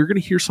least, you're going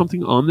to hear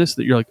something on this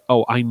that you're like,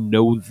 oh, I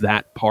know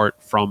that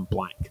part from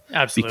blank.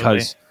 Absolutely.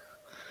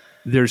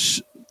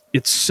 Because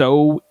it's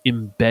so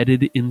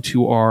embedded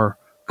into our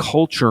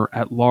culture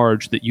at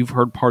large that you've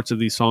heard parts of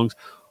these songs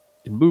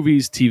in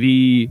movies,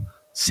 TV,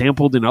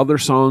 sampled in other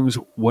songs,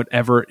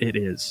 whatever it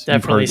is.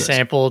 Definitely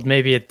sampled,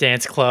 maybe at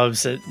dance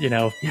clubs, at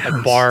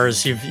at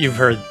bars. You've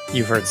heard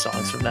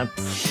songs from them.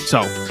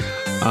 So,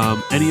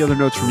 any other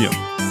notes from you?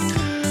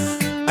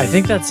 I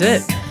think that's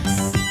it.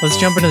 Let's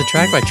jump into the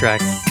track by track.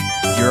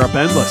 Europe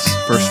Endless,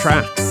 first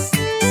track.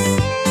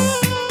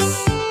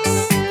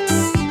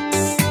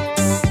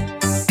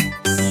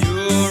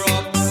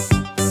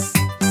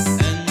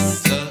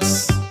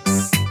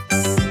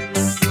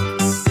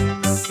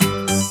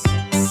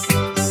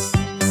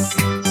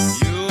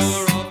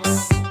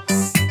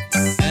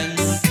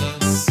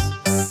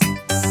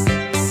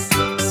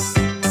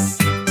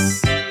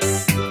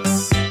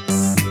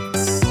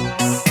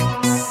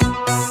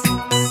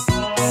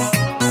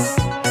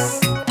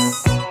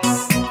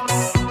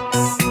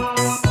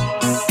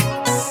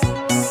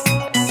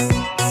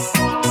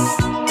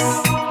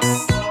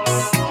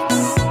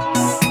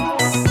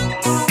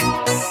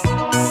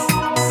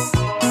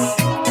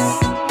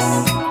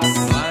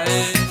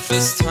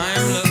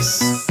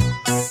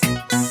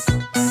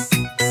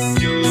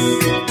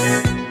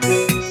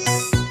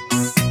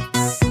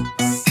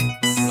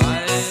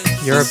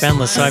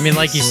 Endless. So, I mean,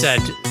 like you said,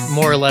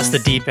 more or less the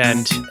deep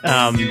end.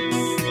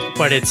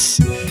 But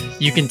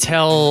you can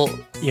tell,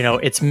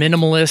 it's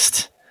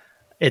minimalist,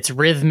 it's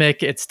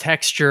rhythmic, it's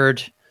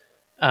textured.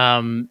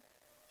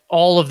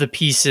 All of the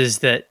pieces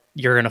that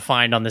you're going to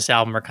find on this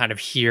album are kind of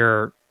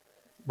here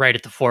right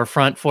at the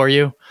forefront for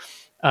you.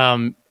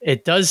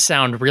 It does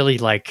sound really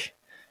like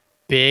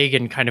big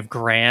and kind of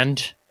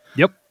grand.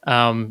 Yep.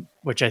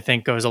 Which I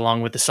think goes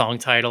along with the song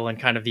title and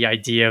kind of the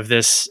idea of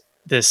this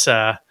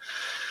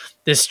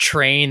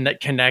train that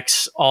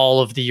connects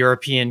all of the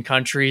European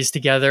countries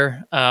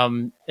together.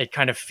 It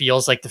kind of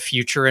feels like the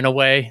future in a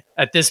way.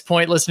 At this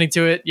point, listening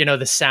to it,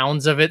 the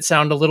sounds of it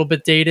sound a little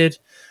bit dated.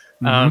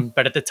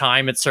 But at the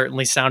time, it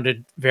certainly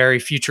sounded very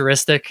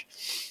futuristic.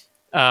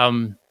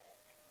 And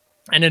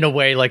in a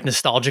way, like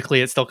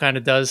nostalgically, it still kind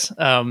of does,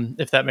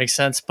 if that makes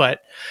sense.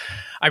 But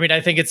I mean,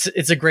 I think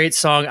it's a great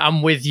song.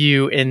 I'm with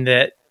you in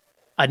that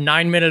a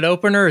 9-minute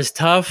opener is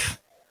tough,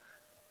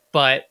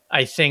 but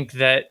I think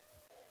that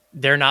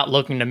they're not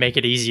looking to make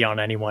it easy on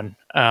anyone.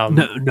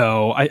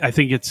 No, I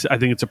think it's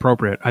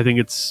appropriate. I think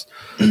it's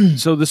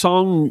so the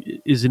song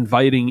is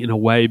inviting in a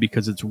way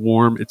because it's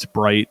warm, it's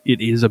bright, it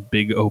is a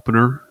big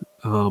opener,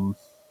 and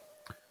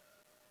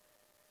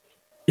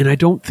I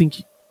don't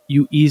think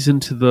you ease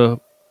into the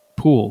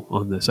pool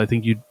on this. I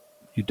think you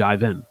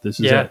dive in. This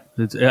is it.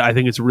 I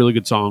think it's a really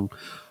good song,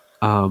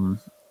 and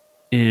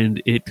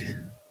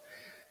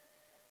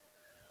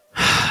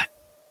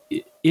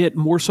it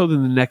more so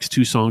than the next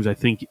two songs, I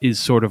think, is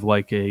sort of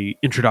like a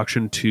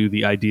introduction to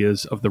the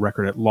ideas of the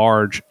record at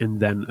large,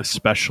 and then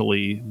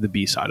especially the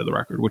B side of the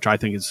record, which I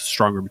think is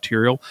stronger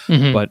material.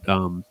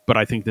 Mm-hmm. But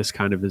I think this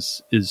kind of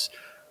is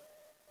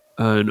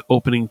an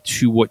opening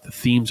to what the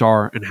themes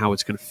are and how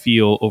it's going to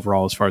feel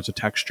overall as far as the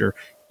texture.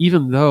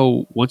 Even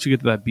though once you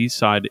get to that B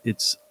side,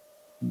 it's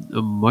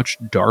a much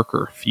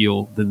darker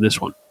feel than this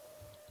one.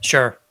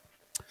 Sure.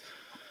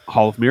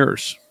 Hall of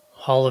Mirrors.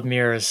 Hall of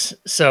Mirrors.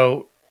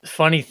 So,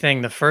 funny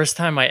thing, the first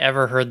time I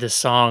ever heard this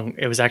song,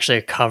 it was actually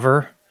a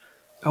cover.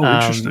 Oh,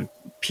 interesting.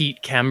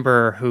 Pete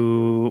Kember,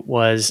 who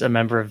was a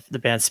member of the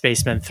band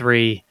Spacemen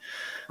 3,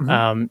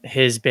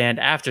 his band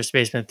after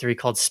Spacemen 3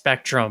 called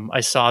Spectrum, I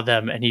saw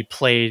them and he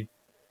played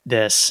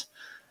this.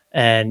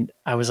 And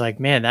I was like,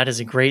 man, that is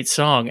a great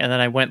song. And then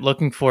I went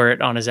looking for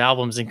it on his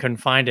albums and couldn't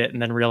find it.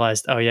 And then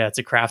realized, oh yeah, it's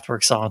a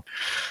Kraftwerk song.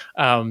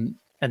 And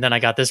then I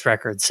got this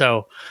record.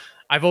 So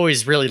I've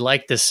always really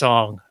liked this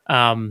song.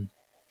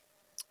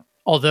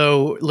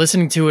 Although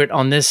listening to it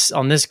on this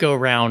go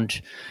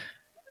round,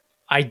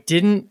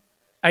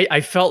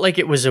 I felt like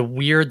it was a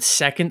weird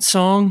second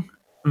song.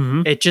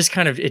 Mm-hmm. It just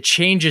it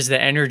changes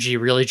the energy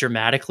really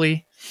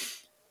dramatically.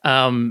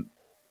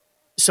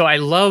 So I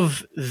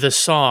love the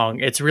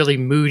song. It's really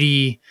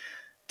moody.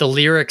 The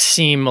lyrics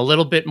seem a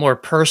little bit more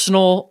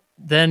personal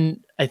than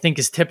I think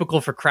is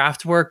typical for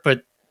Kraftwerk,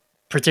 but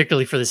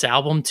particularly for this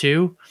album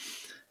too.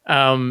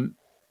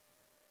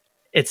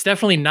 It's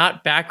definitely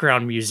not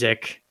background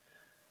music.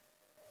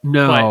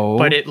 No,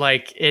 but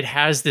it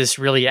has this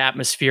really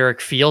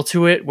atmospheric feel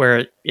to it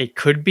where it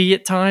could be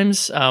at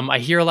times. I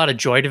hear a lot of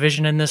Joy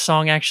Division in this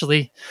song,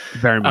 actually.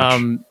 Very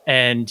much.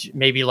 And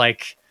maybe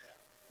like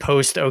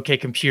post OK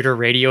Computer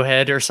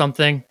Radiohead or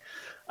something.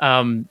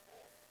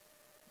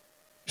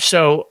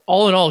 So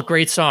all in all,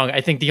 great song.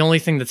 I think the only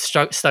thing that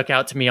stuck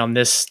out to me on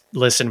this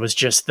listen was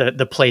just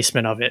the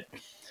placement of it.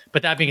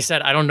 But that being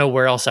said, I don't know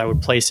where else I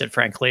would place it,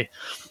 frankly.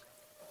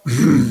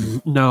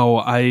 No,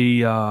 I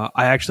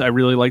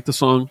really like the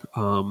song.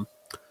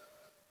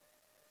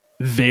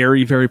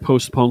 very, very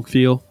post-punk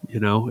feel.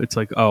 It's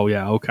like, oh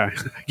yeah, okay,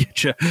 I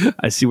get you.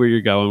 I see where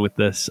you're going with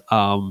this.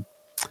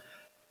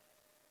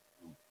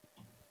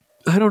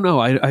 I don't know.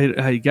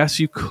 I guess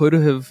you could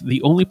have.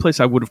 The only place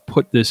I would have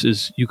put this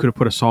is you could have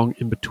put a song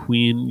in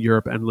between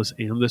Europe Endless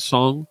and this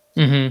song.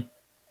 Mm-hmm.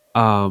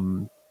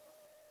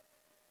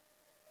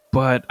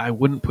 But I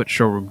wouldn't put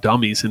Showroom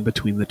Dummies in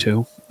between the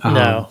two.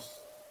 No.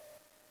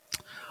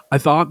 I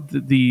thought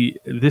that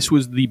this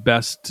was the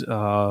best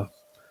kind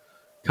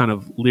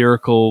of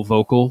lyrical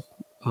vocal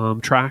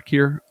track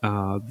here.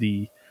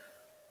 The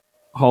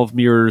Hall of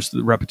Mirrors,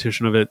 the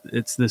repetition of it.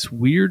 It's this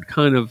weird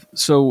kind of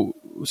so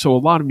a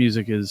lot of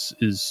music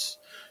is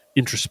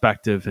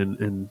introspective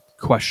and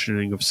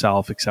questioning of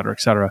self, et cetera, et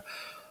cetera.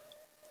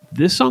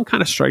 This song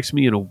kind of strikes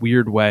me in a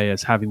weird way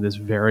as having this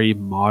very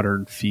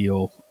modern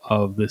feel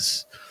of the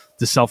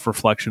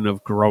self-reflection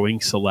of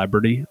growing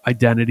celebrity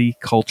identity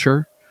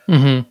culture.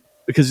 Mm-hmm.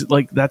 Because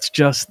that's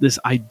just this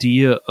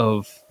idea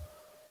of,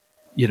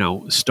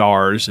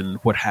 stars and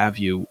what have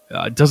you,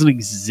 doesn't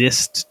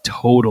exist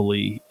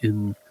totally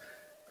in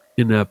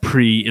a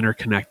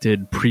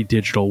pre-interconnected,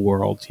 pre-digital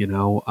world,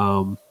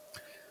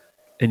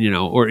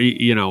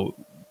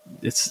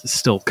 it's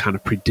still kind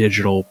of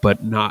pre-digital,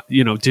 but not,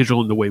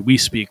 digital in the way we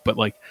speak, but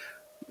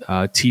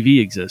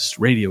TV exists,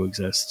 radio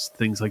exists,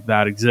 things like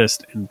that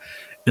exist. And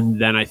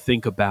then I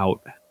think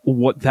about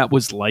what that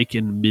was like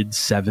in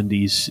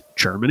mid-70s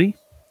Germany,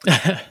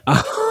 and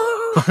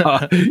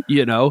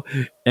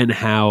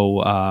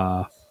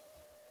how,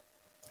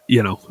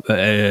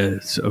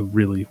 it's a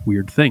really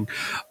weird thing.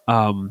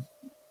 No,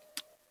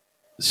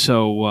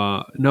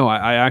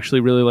 I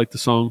actually really liked the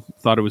song.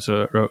 Thought it was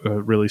a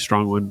really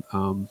strong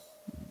one.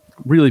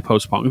 Really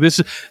post-punk. This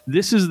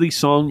is the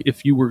song,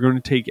 if you were going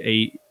to take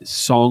a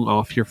song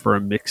off here for a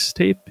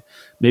mixtape,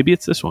 maybe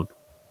it's this one.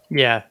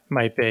 Yeah,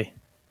 might be.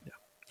 Yeah.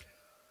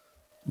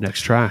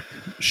 Next track,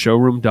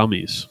 Showroom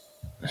Dummies.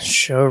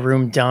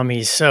 Showroom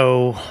Dummies.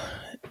 So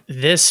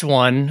this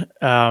one,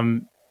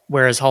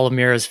 whereas Hall of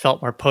Mirrors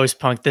felt more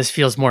post-punk, this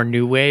feels more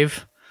new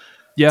wave.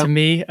 To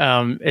me,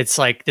 it's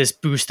like this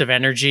boost of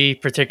energy,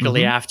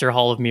 particularly after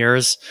Hall of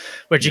Mirrors,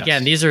 which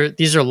again, these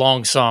are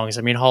long songs.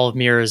 I mean, Hall of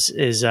Mirrors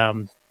is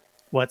 7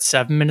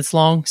 minutes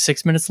long,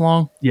 6 minutes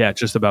long? Yeah,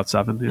 just about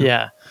 7.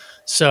 Yeah.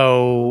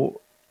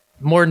 So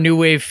more new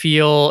wave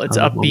feel. It's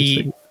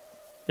upbeat.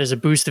 There's a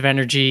boost of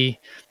energy.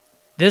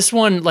 This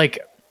one,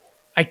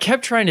 I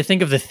kept trying to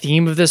think of the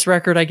theme of this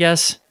record, I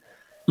guess.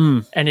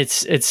 And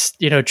it's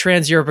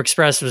Trans Europe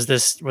Express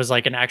was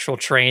like an actual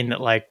train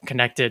that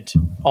connected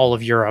all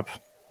of Europe.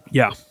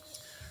 Yeah.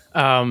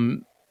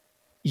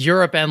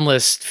 Europe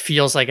Endless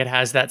feels like it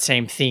has that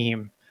same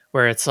theme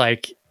where it's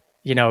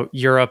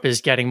Europe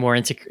is getting more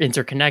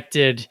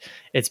interconnected.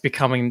 It's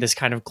becoming this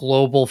kind of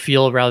global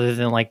feel rather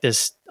than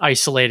this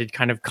isolated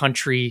kind of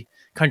country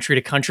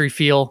to country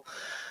feel.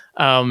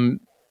 Hall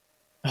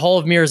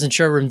of Mirrors and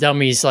Showroom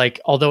Dummies,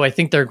 although I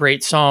think they're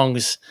great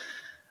songs,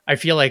 I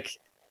feel I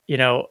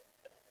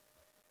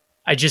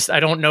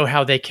don't know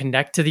how they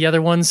connect to the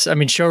other ones. I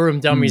mean, Showroom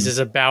Dummies is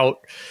about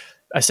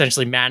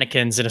essentially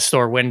mannequins in a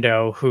store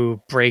window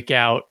who break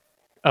out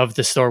of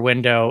the store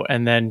window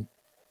and then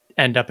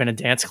end up in a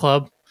dance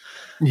club.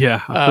 Yeah.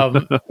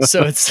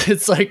 So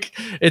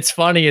it's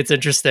funny, it's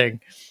interesting.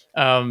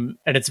 And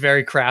it's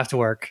very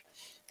Kraftwerk.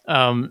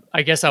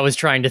 I guess I was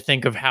trying to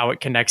think of how it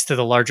connects to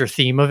the larger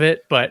theme of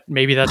it, but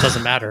maybe that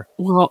doesn't matter.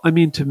 Well, I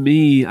mean, to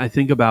me, I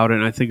think about it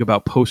and I think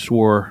about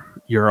post-war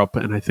Europe,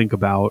 and I think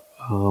about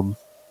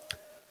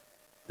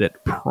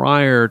that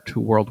prior to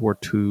World War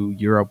II,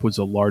 Europe was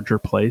a larger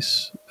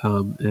place,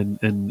 and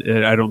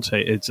I don't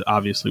say it's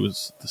obviously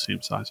was the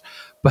same size,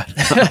 but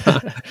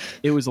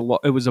it was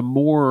a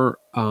more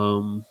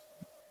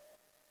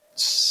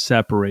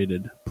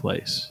separated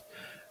place,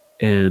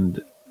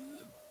 and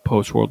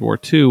post World War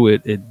II,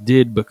 it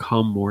did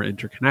become more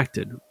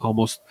interconnected,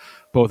 almost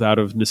both out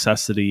of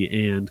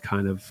necessity and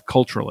kind of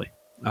culturally.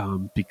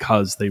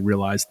 Because they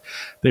realized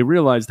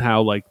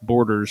how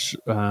borders,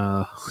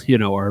 are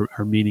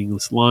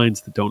meaningless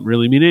lines that don't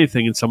really mean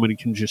anything, and somebody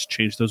can just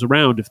change those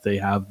around if they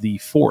have the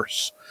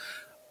force.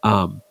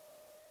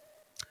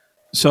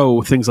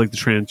 So things like the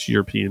Trans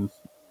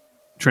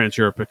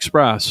Europe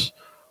Express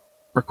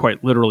are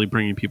quite literally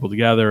bringing people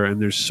together,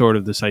 and there's sort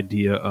of this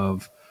idea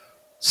of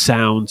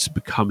sounds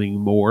becoming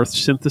more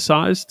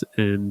synthesized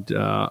and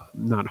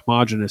not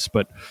homogenous,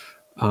 but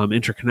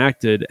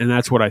interconnected, and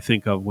that's what I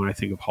think of when I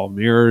think of Hall of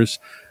Mirrors,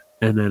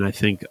 and then I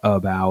think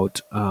about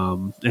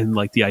and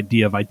the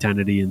idea of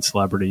identity and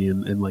celebrity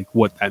and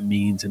what that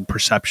means and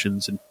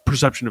perceptions and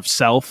perception of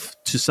self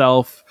to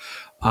self,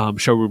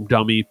 Showroom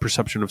Dummy,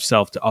 perception of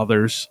self to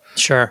others.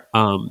 Sure.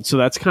 So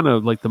that's kind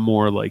of the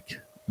more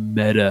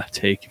meta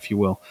take, if you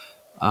will.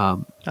 I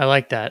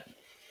like that.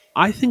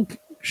 I think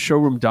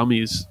Showroom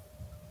Dummies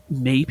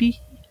maybe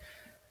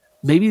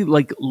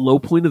low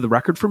point of the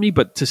record for me,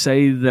 but to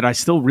say that I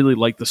still really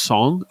like the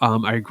song,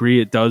 I agree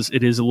it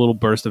is a little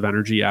burst of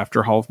energy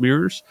after Hall of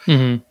Mirrors.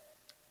 Mm-hmm.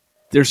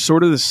 There's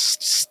sort of this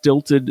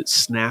stilted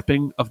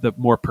snapping of the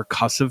more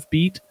percussive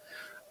beat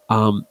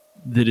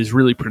that is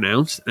really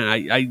pronounced, and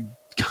I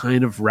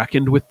kind of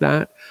reckoned with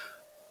that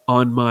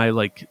on my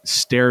like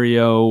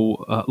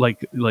stereo,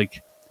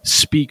 like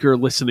speaker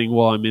listening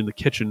while I'm in the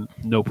kitchen,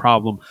 no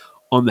problem.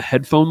 On the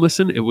headphone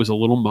listen, it was a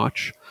little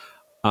much.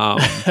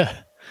 And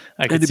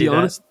to be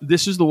honest,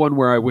 this is the one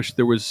where I wish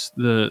there was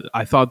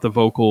I thought the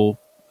vocal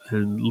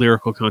and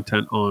lyrical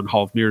content on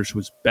Hall of Mirrors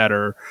was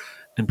better,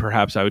 and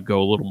perhaps I would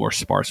go a little more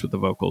sparse with the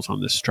vocals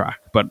on this track.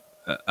 But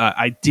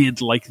I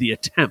did like the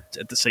attempt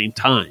at the same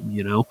time,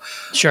 you know?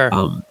 Sure.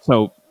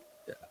 So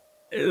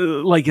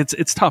like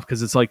it's tough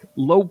because it's like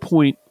low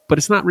point, but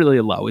it's not really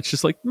a low. It's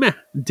just like meh,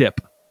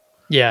 dip.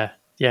 Yeah.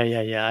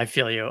 I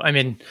feel you. I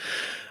mean,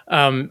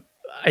 I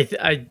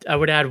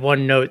would add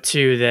one note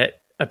too, that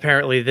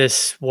apparently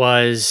this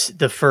was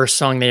the first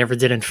song they ever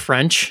did in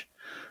French,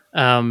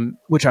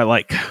 which I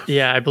like.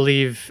 Yeah, I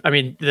believe. I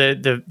mean,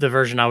 the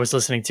version I was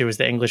listening to was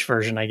the English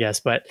version, I guess,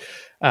 but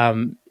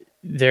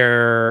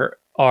there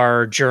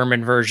are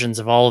German versions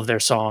of all of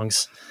their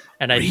songs,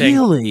 and I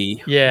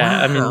think, yeah,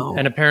 wow. I mean,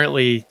 and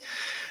apparently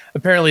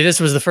this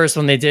was the first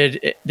one they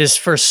did. This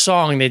first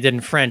song they did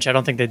in French. I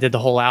don't think they did the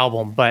whole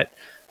album, but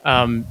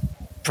from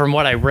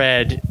what I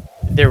read,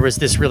 there was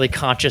this really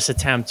conscious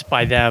attempt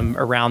by them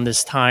around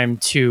this time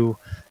to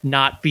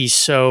not be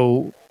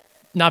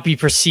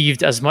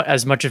perceived as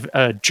much of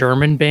a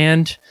German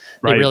band.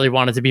 Right. They really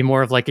wanted to be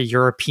more of like a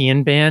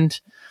European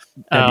band.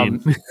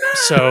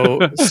 So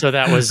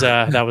that was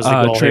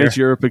the goal. Trans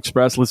Europe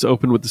Express. Let's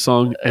open with the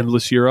song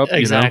 "Endless Europe."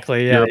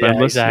 Exactly. You know?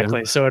 Yeah, exactly.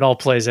 Yeah. So it all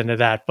plays into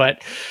that.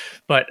 But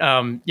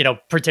you know,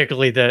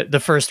 particularly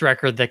the first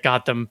record that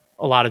got them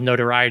a lot of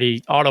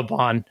notoriety,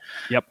 Autobahn.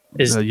 Yep,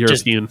 is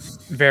European,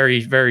 just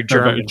very very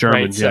German.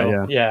 German. Right?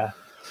 So, yeah.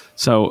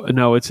 So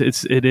no, it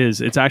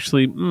is. It's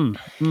actually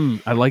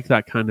I like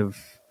that kind of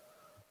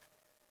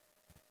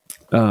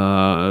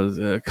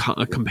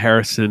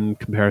comparison,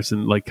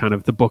 like kind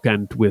of the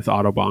bookend with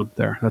Autobahn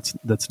there.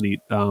 That's neat.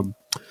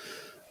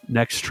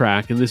 Next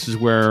track, and this is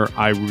where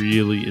I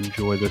really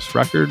enjoy this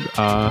record.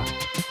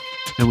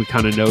 And we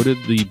kind of noted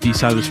the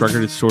B-side of this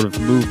record is sort of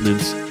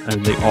movements,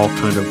 and they all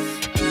kind of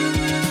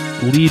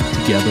lead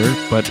together,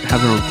 but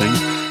have their own thing.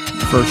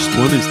 First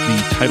one is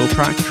the title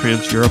track,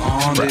 Trans Europe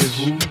Express.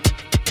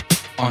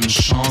 On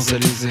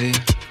Champs-Élysées,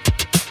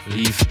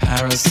 leave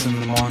Paris in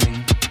the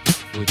morning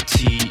with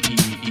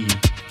TEE.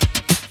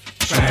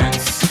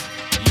 Trans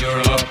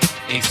Europe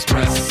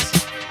Express.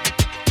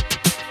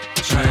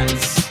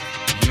 Trans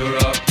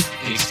Europe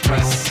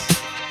Express.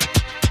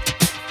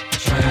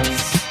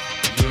 Trans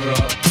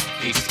Europe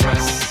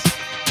Express.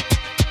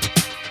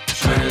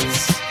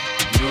 Trans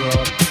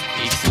Europe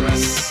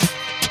Express.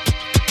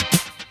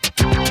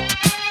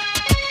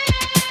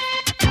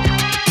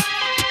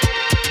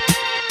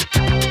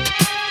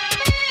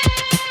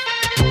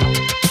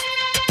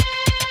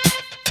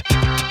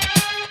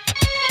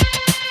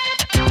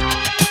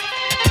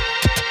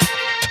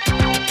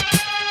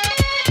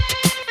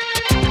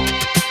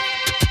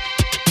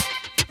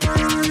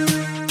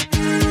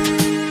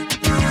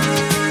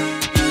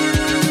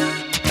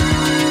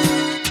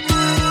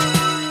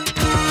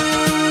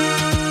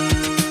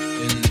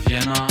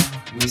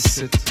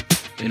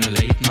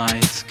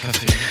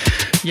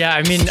 Yeah,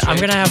 I mean, I'm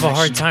gonna have a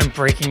hard time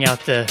breaking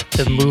out the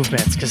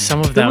movements because some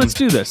of them. Let's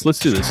do this.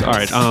 All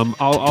right,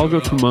 I'll go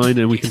through mine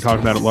and we can talk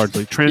about it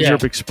largely. Trans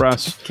Europe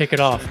Express. Kick it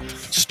off.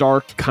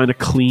 Stark, kind of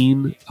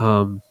clean.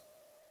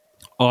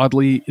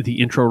 Oddly, the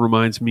intro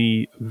reminds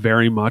me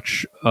very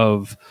much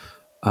of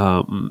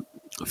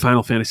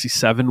Final Fantasy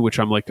VII, which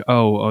I'm like, the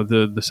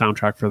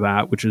soundtrack for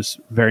that, which is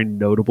very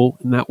notable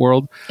in that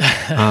world.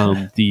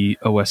 The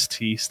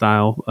OST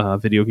style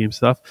video game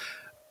stuff.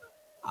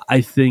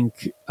 I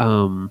think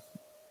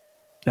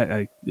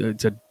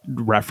it's a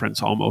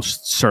reference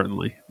almost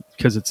certainly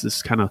because it's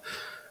this kind of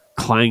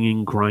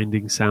clanging,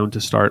 grinding sound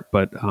to start,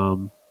 but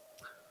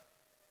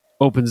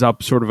opens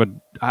up sort of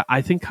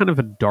I think kind of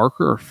a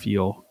darker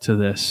feel to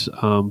this,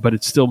 but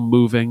it's still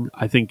moving.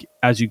 I think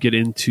as you get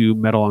into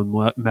metal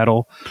on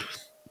metal,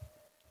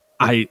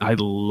 I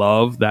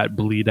love that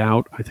bleed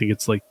out. I think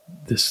it's like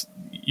this.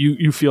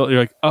 You feel you're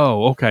like,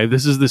 oh, okay,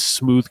 this is this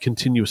smooth,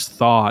 continuous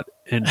thought,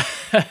 and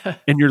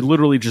and you're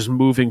literally just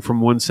moving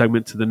from one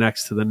segment to the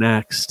next to the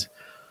next.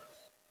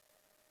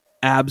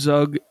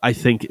 Abzug, I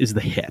think, is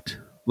the hit.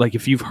 Like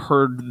if you've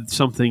heard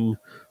something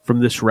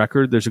from this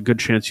record, there's a good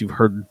chance you've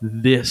heard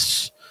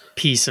this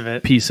piece of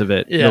it.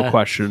 No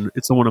question.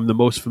 It's the one I'm the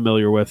most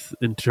familiar with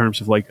in terms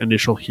of like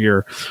initial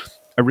hear.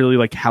 I really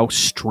like how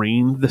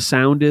strained the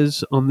sound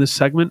is on this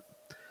segment.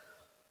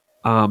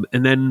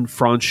 And then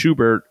Franz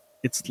Schubert,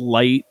 it's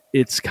light.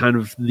 It's kind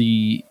of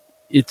the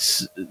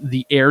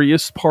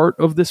airiest part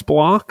of this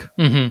block,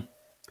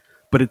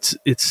 but it's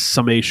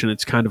summation.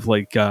 It's kind of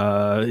like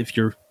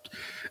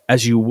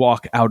as you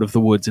walk out of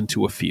the woods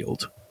into a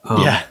field.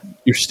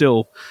 You're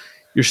still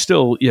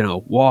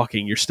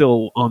walking. You're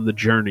still on the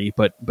journey,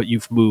 but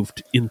you've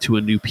moved into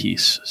a new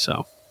piece.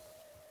 So,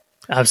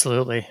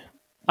 absolutely.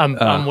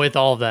 I'm with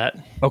all of that.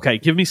 Okay,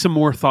 give me some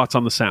more thoughts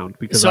on the sound,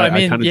 because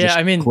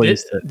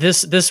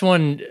this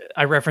one,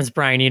 I referenced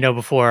Brian Eno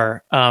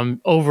before.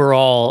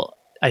 Overall,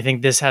 I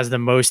think this has the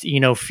most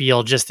Eno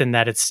feel, just in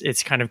that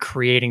it's kind of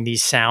creating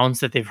these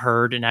sounds that they've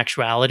heard in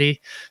actuality.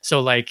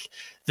 So like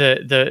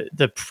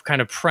the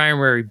kind of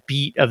primary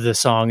beat of the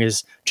song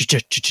is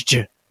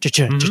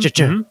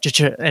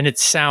and it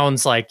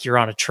sounds like you're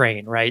on a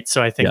train, right?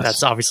 So I think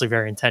that's obviously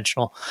very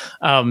intentional.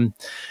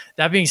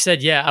 That being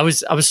said, yeah, I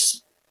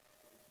was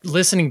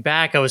listening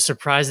back, I was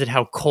surprised at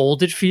how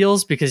cold it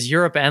feels, because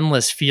Europe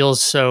Endless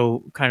feels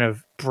so kind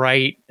of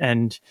bright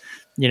and,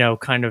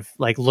 kind of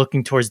like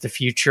looking towards the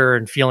future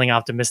and feeling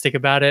optimistic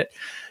about it.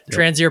 Yep.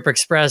 Trans-Europe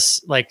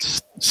Express, like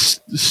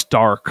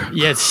stark.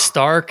 Yeah, it's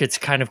stark. It's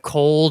kind of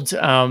cold.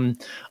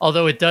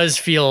 Although it does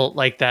feel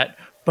like that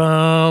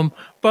bum,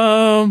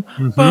 bum,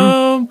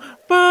 bum,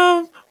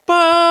 bum,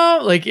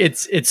 bum. Like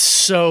it's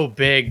so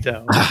big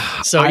though.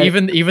 So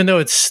even though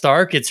it's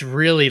stark, it's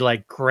really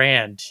like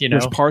grand,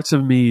 There's parts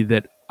of me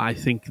that I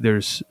think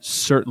there's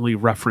certainly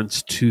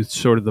reference to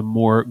sort of the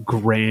more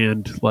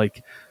grand,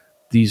 like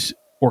these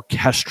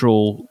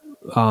orchestral,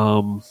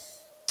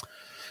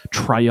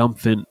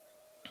 triumphant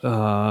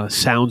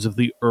sounds of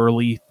the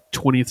early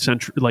 20th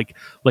century, like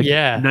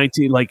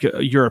 19, like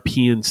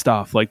European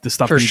stuff, like the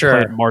stuff for that you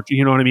played in March,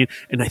 you know what I mean?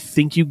 And I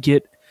think you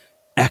get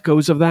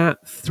echoes of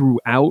that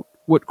throughout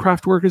what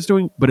Kraftwerk is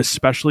doing, but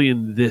especially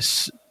in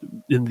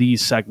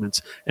these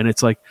segments. And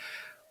it's like,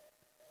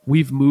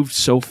 we've moved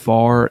so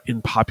far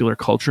in popular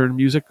culture and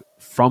music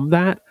from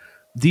that.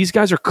 These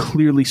guys are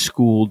clearly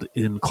schooled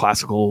in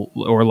classical,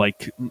 or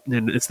like,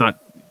 and it's not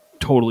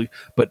totally,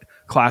 but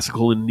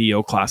classical and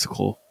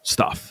neoclassical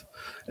stuff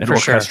and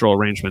orchestral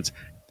arrangements.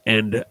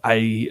 And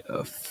I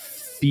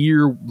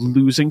fear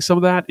losing some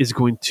of that is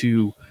going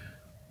to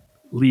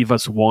leave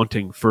us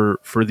wanting for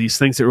these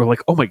things that were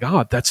like, oh my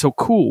God, that's so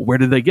cool. Where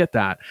did they get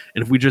that?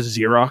 And if we just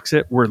Xerox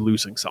it, we're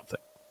losing something.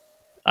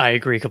 I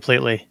agree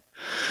completely.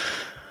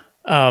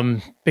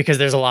 Because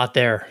there's a lot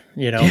there,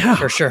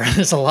 for sure.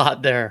 There's a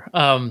lot there.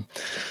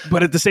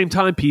 But at the same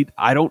time, Pete,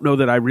 I don't know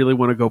that I really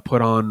want to go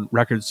put on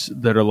records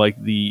that are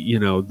like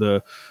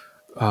the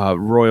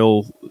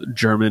Royal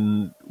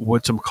German,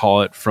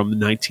 whatchamacallit, from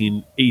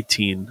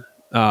 1918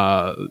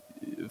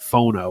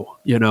 phono.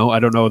 I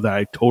don't know that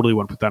I totally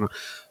want to put that on,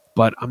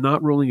 but I'm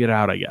not ruling it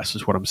out, I guess,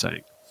 is what I'm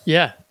saying.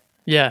 Yeah.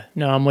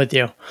 No, I'm with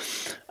you.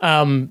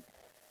 I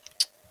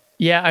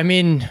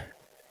mean,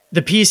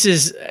 the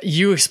pieces,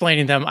 you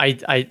explaining them,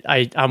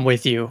 I'm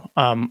with you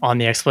on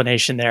the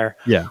explanation there.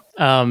 Yeah.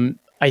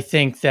 I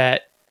think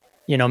that,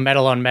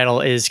 Metal on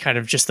Metal is kind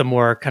of just the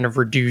more kind of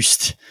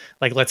reduced,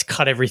 like, let's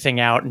cut everything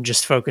out and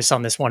just focus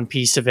on this one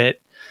piece of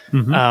it.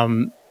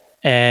 Mm-hmm.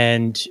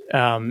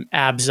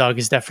 Abzug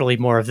is definitely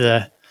more of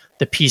the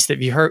piece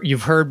that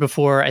you've heard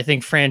before. I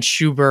think Franz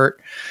Schubert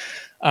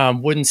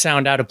wouldn't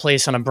sound out of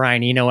place on a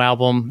Brian Eno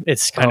album.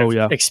 It's kind of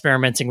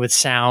experimenting with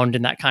sound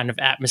in that kind of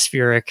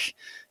atmospheric,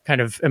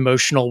 kind of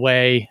emotional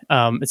way.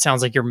 It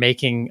sounds like you're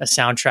making a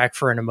soundtrack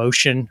for an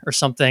emotion or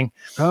something.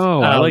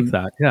 Oh, I like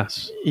that.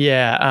 Yes.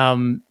 Yeah.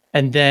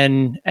 And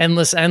then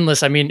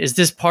Endless. I mean, is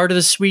this part of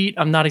the suite?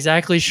 I'm not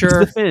exactly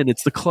sure. It's the fin.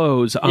 It's the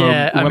close. What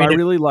I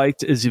really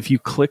liked is if you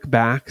click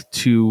back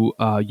to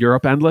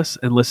Europe Endless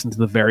and listen to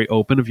the very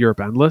open of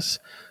Europe Endless,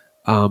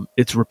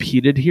 it's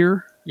repeated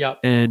here. Yep.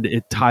 And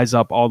it ties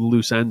up all the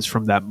loose ends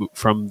from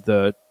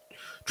the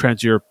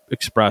Trans-Europe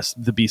Express,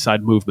 the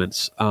B-side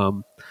movements.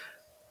 And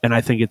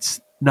I think it's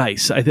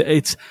nice.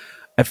 It's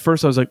at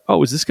first I was like,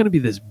 oh, is this going to be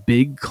this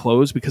big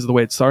close because of the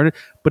way it started?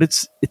 But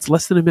it's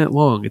less than a minute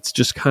long. It's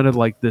just kind of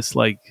like this,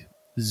 like,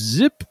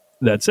 zip.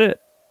 That's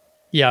it.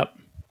 Yep.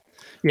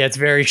 Yeah, it's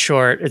very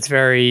short. It's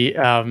very,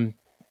 kind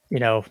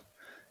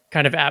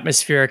of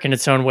atmospheric in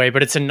its own way,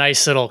 but it's a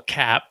nice little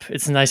cap.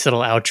 It's a nice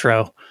little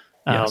outro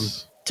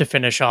to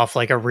finish off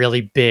like a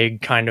really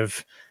big, kind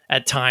of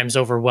at times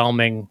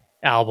overwhelming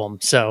album.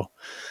 So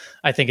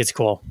I think it's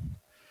cool.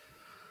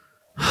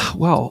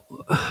 Well,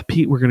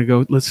 Pete, we're going to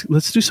go.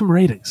 Let's do some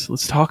ratings.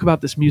 Let's talk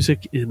about this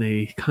music in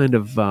a kind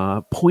of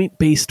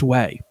point-based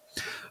way.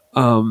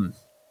 Holistic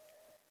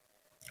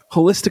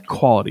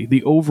quality,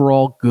 the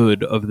overall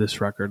good of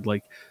this record,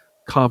 like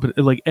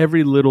like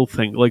every little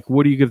thing. Like,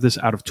 what do you give this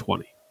out of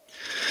 20?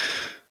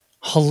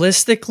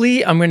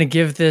 Holistically, I'm going to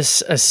give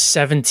this a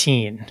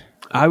 17.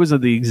 I was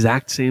at the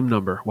exact same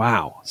number.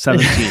 Wow,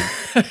 17.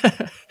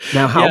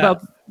 Now, how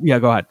about? Yeah,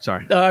 go ahead.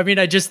 Sorry. I mean,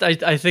 I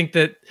think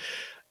that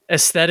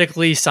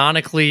aesthetically,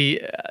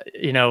 sonically,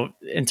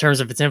 in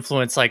terms of its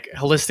influence, like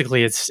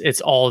holistically,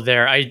 it's all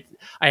there. I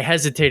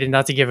hesitated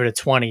not to give it a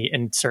 20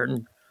 in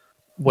certain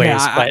ways.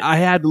 Yeah, but I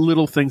had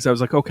little things I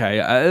was like, okay,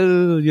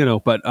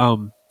 but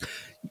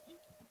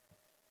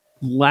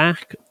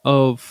lack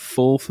of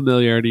full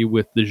familiarity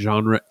with the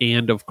genre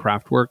and of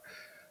Kraftwerk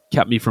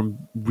kept me from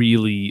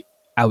really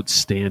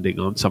outstanding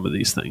on some of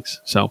these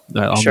things. So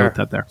I'll note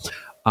that there.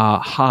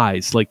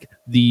 Highs, like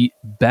the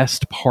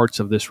best parts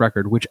of this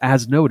record, which,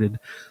 as noted,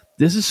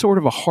 this is sort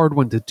of a hard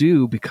one to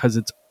do because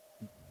it's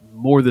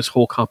more this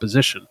whole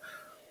composition.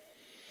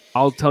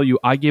 I'll tell you,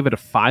 I gave it a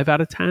 5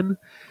 out of 10.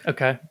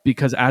 Okay.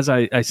 Because as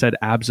I said,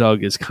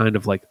 Abzug is kind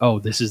of like, oh,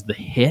 this is the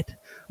hit.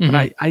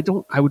 But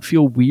I would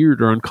feel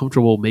weird or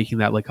uncomfortable making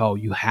that like, oh,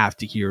 you have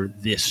to hear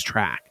this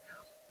track.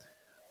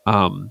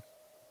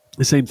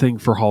 The same thing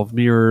for Hall of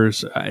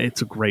Mirrors.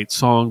 It's a great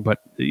song, but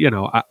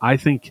I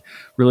think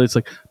really it's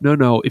like,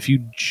 no, if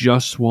you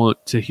just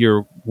want to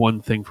hear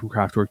one thing from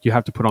Kraftwerk, you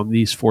have to put on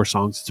these 4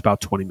 songs. It's about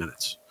 20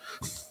 minutes.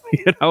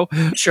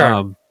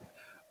 Sure.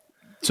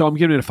 So I'm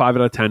giving it a 5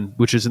 out of 10,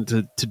 which isn't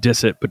to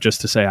diss it, but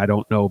just to say I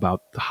don't know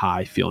about the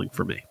high feeling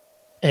for me.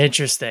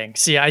 Interesting.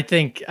 See, I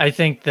think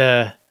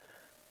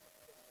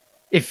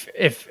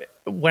if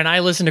when I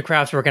listen to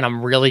Kraftwerk and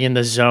I'm really in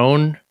the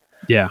zone,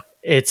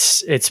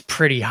 it's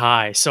pretty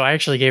high. So I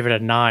actually gave it a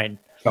 9.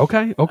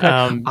 Okay.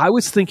 I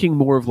was thinking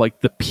more of like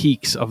the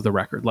peaks of the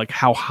record, like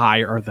how high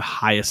are the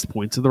highest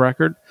points of the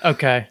record.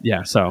 Okay.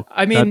 Yeah. So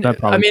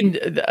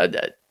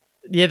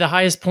the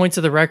highest points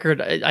of the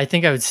record, I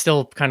think I would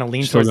still kind of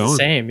lean towards the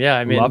same. Yeah.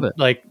 I mean, love it.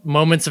 Like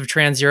moments of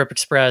Trans Europe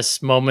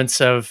Express,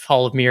 moments of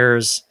Hall of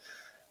Mirrors,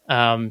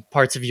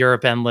 parts of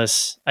Europe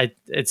Endless.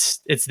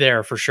 It's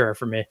there for sure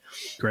for me.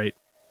 Great.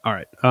 All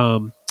right.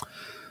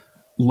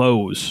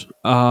 Lows.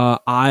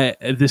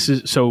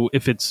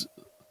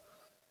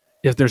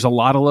 If there's a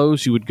lot of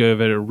lows, you would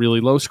give it a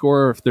really low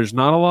score. If there's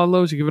not a lot of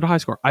lows, you give it a high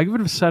score. I give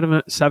it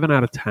a 7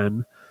 out of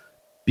 10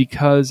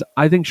 because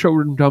I think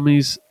Showroom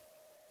Dummies,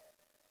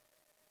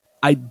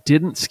 I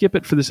didn't skip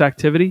it for this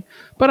activity,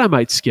 but I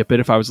might skip it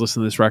if I was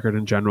listening to this record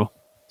in general.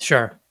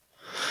 Sure.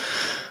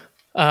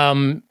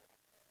 Lows,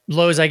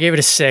 I gave it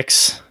a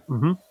 6.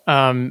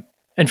 And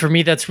for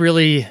me, that's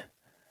really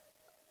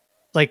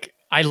like,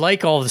 I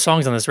like all the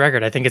songs on this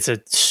record. I think it's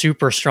a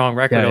super strong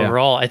record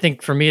overall. I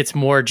think for me, it's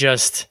more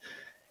just,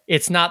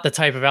 it's not the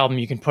type of album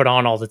you can put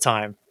on all the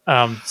time.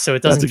 So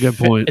it doesn't, that's a good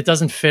point. It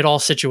doesn't fit all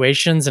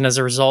situations. And as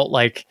a result,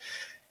 like,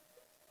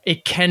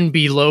 it can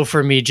be low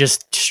for me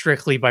just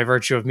strictly by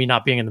virtue of me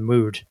not being in the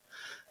mood.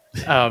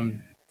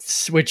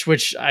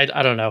 Which I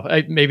don't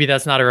know. Maybe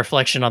that's not a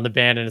reflection on the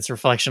band and it's a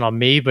reflection on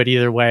me, but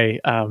either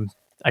way,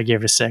 I gave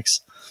it a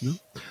 6.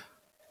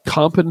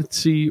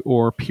 Competency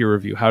or peer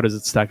review? How does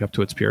it stack up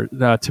to its peer?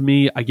 To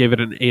me, I gave it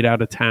an 8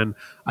 out of 10.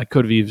 I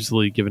could have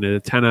easily given it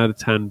a 10 out of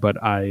 10,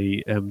 but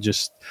I am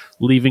just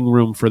leaving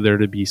room for there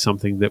to be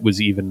something that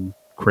was even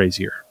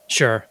crazier.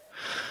 Sure.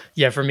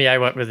 Yeah, for me, I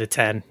went with a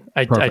 10.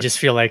 I just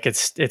feel like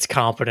it's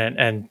competent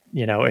and,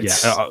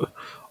 it's...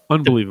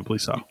 unbelievably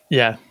so.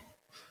 Yeah.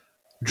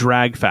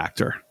 Drag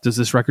factor. Does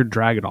this record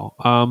drag at all?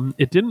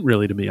 It didn't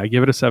really to me. I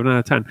give it a 7 out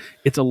of 10.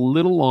 It's a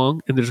little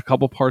long, and there's a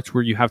couple parts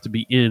where you have to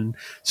be in.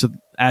 So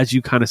as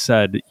you kind of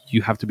said,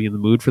 you have to be in the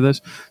mood for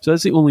this. So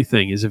that's the only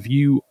thing, is if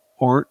you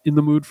aren't in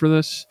the mood for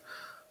this,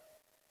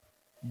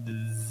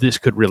 this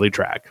could really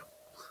drag.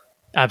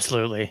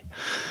 Absolutely.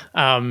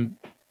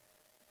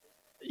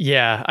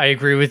 Yeah, I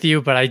agree with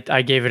you, but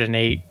I gave it an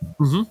 8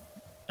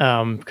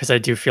 because I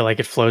do feel like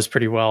it flows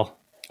pretty well.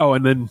 Oh,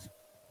 and then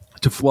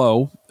to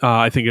flow,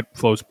 I think it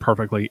flows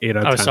perfectly. 8 out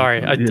of 10. Oh,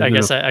 sorry.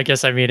 I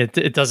guess I mean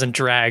it doesn't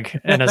drag,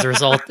 and as a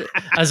result,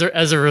 as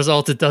a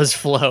result, it does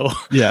flow.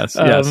 Yes.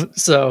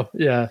 So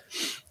yeah.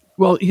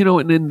 Well,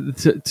 and then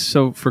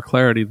so for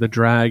clarity, the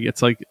drag,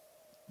 it's like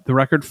the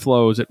record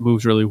flows, it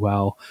moves really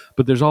well,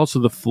 but there's also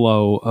the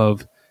flow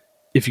of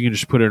if you can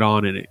just put it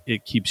on and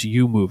it keeps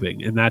you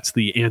moving, and that's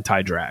the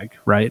anti-drag,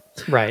 right?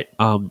 Right.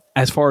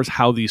 As far as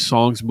how these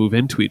songs move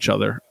into each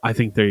other, I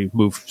think they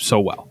move so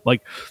well.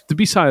 Like the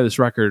B-side of this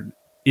record,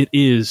 it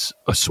is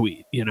a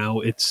suite,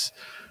 it's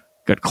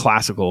got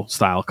classical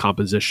style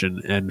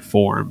composition and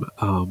form.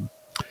 And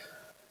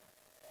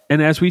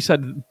as we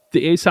said,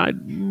 the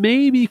A-side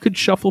maybe you could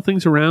shuffle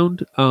things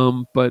around,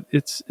 but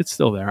it's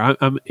still there.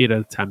 I'm 8 out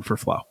of 10 for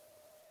flow.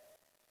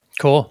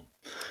 Cool.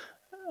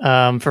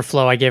 For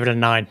flow, I gave it a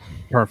 9.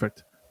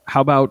 Perfect. How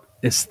about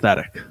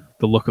aesthetic,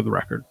 the look of the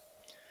record?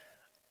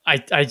 I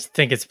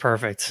think it's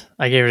perfect.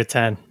 I gave it a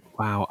 10.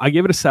 Wow. I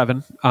gave it a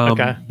 7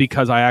 Okay.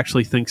 because I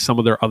actually think some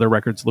of their other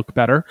records look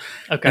better.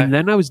 Okay. And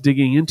then I was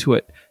digging into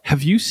it.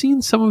 Have you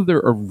seen some of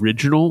their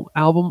original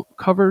album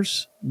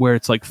covers where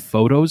it's like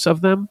photos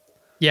of them?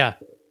 Yeah.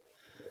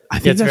 I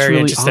think that's very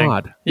really interesting.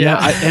 odd.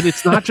 Yeah. And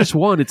it's not just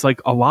one. It's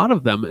like a lot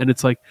of them. And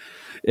it's like,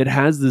 it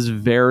has this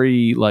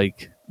very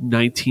like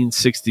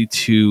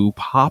 1962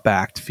 pop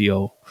act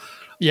feel.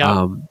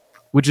 Yeah.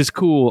 Which is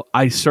cool.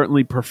 I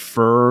certainly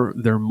prefer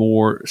their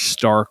more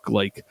stark,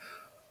 like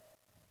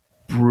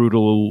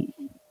brutal,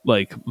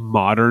 like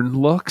modern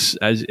looks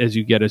as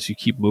you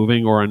keep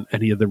moving, or on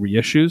any of the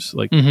reissues.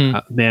 Like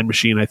Man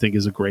Machine, I think,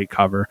 is a great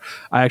cover.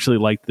 I actually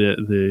like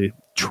the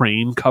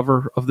Train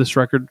cover of this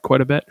record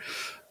quite a bit.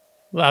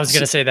 Well, I was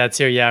going to say that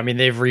too. Yeah. I mean,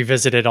 they've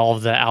revisited all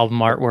of the album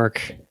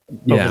artwork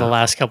over the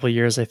last couple of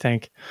years, I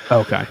think.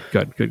 Okay.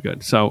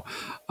 Good. So,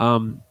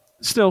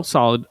 still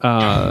solid.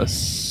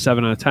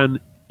 7 out of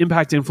 10.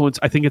 Impact influence,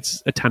 I think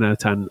it's a 10 out of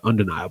 10,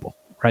 undeniable,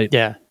 right?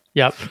 Yeah.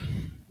 Yep.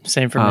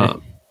 Same for me.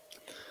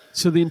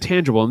 So the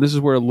intangible, and this is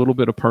where a little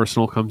bit of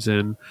personal comes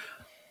in.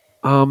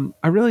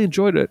 I really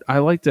enjoyed it. I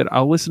liked it.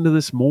 I'll listen to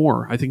this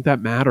more. I think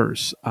that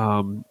matters.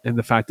 And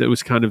the fact that it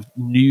was kind of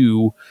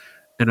new,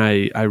 and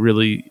I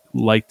really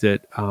liked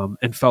it,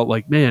 and felt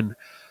like, man,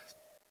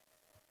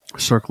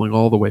 circling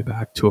all the way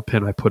back to a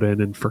pin I put in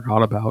and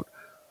forgot about.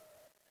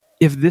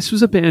 If this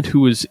was a band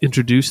who was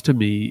introduced to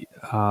me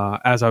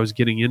as I was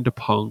getting into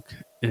punk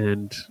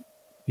and,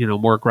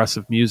 more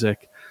aggressive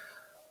music,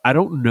 I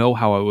don't know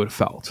how I would have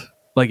felt.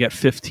 Like at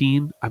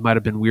 15, I might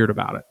have been weird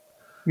about it.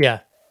 Yeah.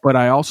 But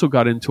I also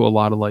got into a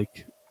lot of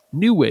like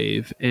new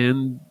wave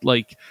and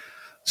like,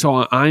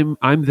 so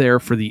I'm there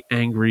for the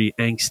angry,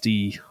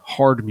 angsty,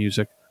 hard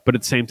music. But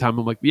at the same time,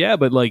 I'm like, yeah,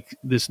 but like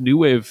this new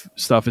wave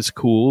stuff is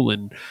cool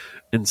and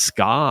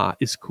ska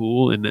is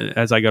cool. And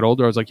as I got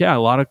older, I was like, yeah, a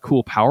lot of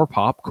cool power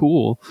pop,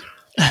 cool.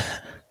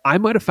 I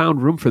might have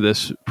found room for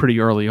this pretty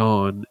early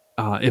on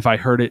if I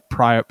heard it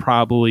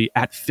probably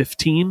at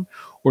 15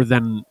 or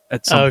then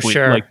at some point,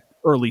 like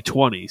early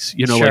 20s,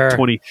 like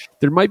 20.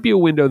 There might be a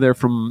window there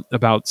from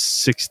about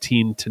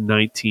 16 to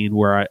 19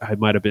 where I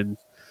might have been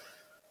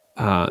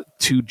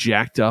too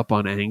jacked up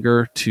on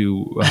anger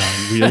to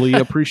really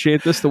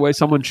appreciate this the way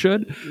someone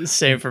should.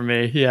 Same for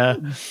me, yeah.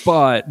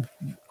 But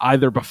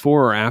either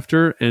before or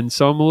after, and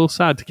so I'm a little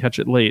sad to catch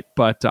it late,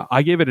 but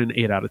I gave it an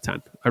 8 out of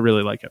 10. I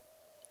really like it.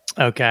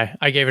 Okay,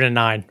 I gave it a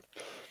 9.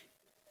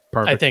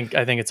 Perfect.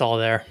 I think it's all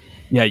there.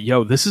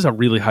 Yeah, this is a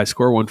really high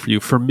score one for you.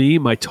 For me,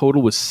 my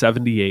total was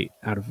 78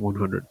 out of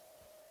 100.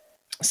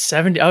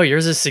 70. Oh,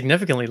 yours is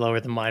significantly lower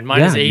than mine.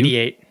 Mine is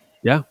 88.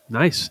 Yeah,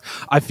 nice.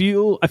 I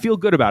feel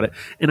good about it,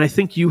 and I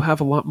think you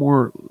have a lot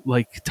more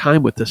like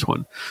time with this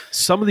one.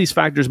 Some of these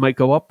factors might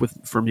go up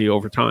for me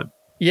over time.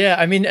 Yeah,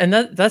 I mean, and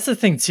that's the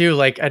thing too.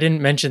 Like, I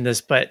didn't mention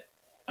this, but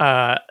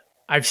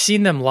I've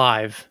seen them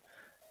live,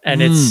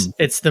 and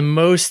it's the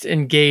most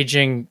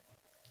engaging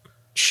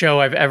show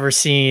I've ever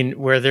seen,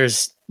 where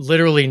there's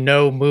literally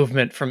no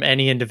movement from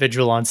any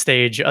individual on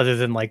stage other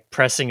than like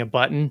pressing a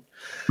button.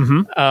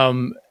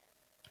 Mm-hmm.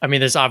 I mean,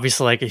 there's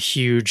obviously like a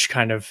huge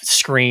kind of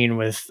screen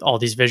with all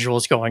these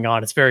visuals going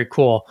on. It's very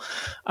cool.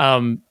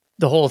 The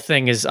whole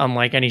thing is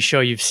unlike any show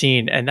you've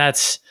seen, and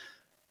that's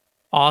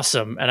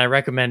awesome. And I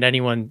recommend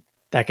anyone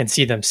that can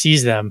see them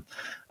sees them.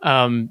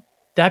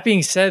 That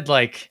being said,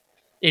 like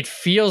it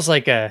feels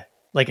like an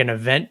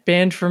event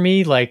band for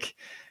me. Like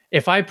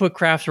if I put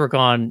Kraftwerk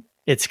on,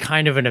 it's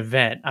kind of an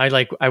event.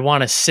 I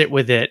want to sit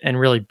with it and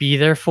really be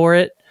there for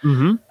it.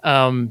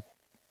 Mm-hmm.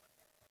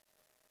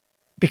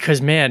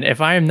 Because man,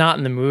 if I am not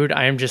in the mood,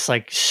 I am just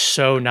like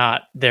so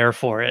not there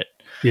for it.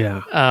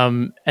 Yeah.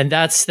 And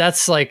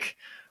that's like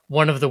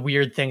one of the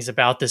weird things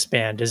about this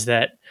band is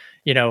that,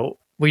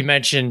 we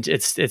mentioned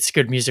it's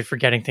good music for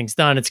getting things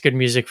done. It's good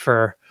music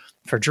for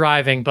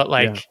driving, but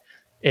like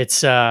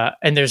it's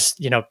and there's,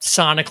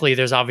 sonically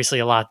there's obviously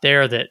a lot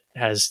there that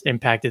has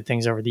impacted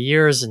things over the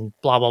years and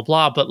blah, blah,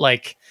 blah. But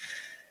like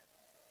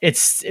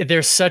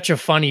they're such a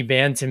funny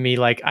band to me.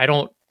 Like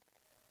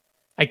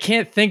I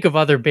can't think of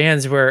other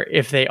bands where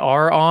if they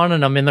are on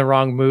and I'm in the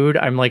wrong mood,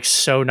 I'm like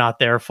so not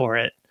there for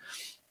it.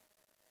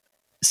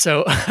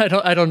 So I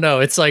don't know.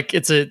 It's like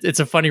it's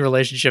a funny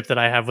relationship that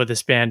I have with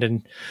this band,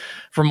 and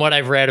from what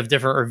I've read of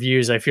different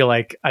reviews, I feel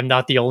like I'm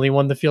not the only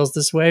one that feels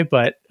this way.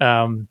 But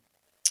I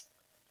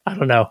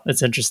don't know.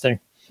 It's interesting.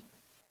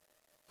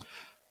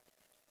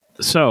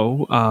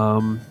 So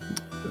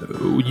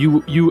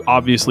you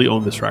obviously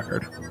own this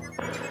record.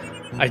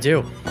 I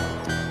do.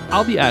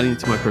 I'll be adding it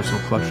to my personal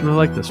collection. I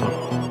like this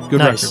one. Good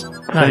nice.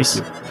 record. Nice.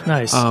 Thank you.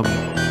 Nice.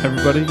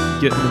 Everybody,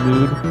 get in the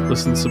mood.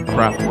 Listen to some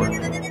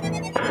Kraftwerk.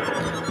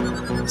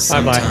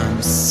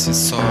 Sometimes he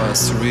saw a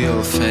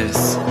surreal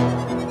face,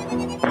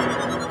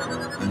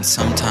 and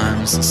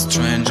sometimes a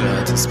stranger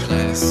at his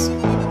place.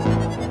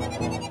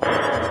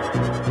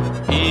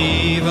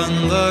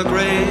 Even the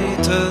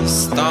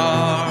greatest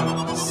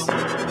stars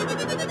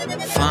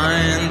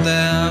find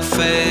their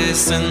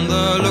face in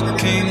the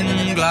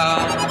looking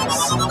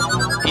glass.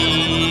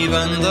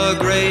 Even the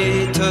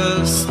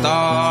greatest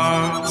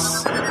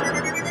stars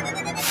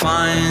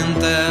find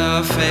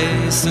their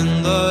face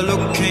in the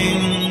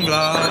looking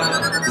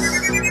glass.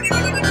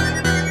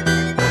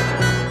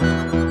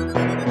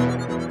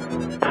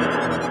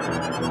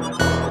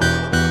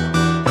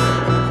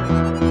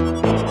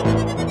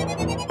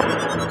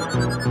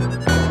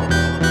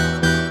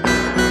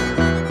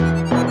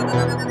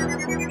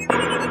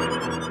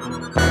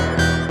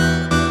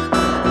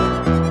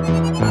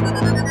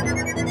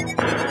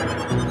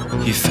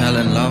 He fell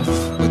in love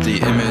with the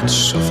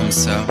image of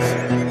himself,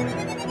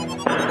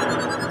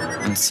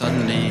 and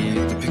suddenly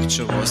the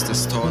picture was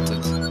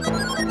distorted.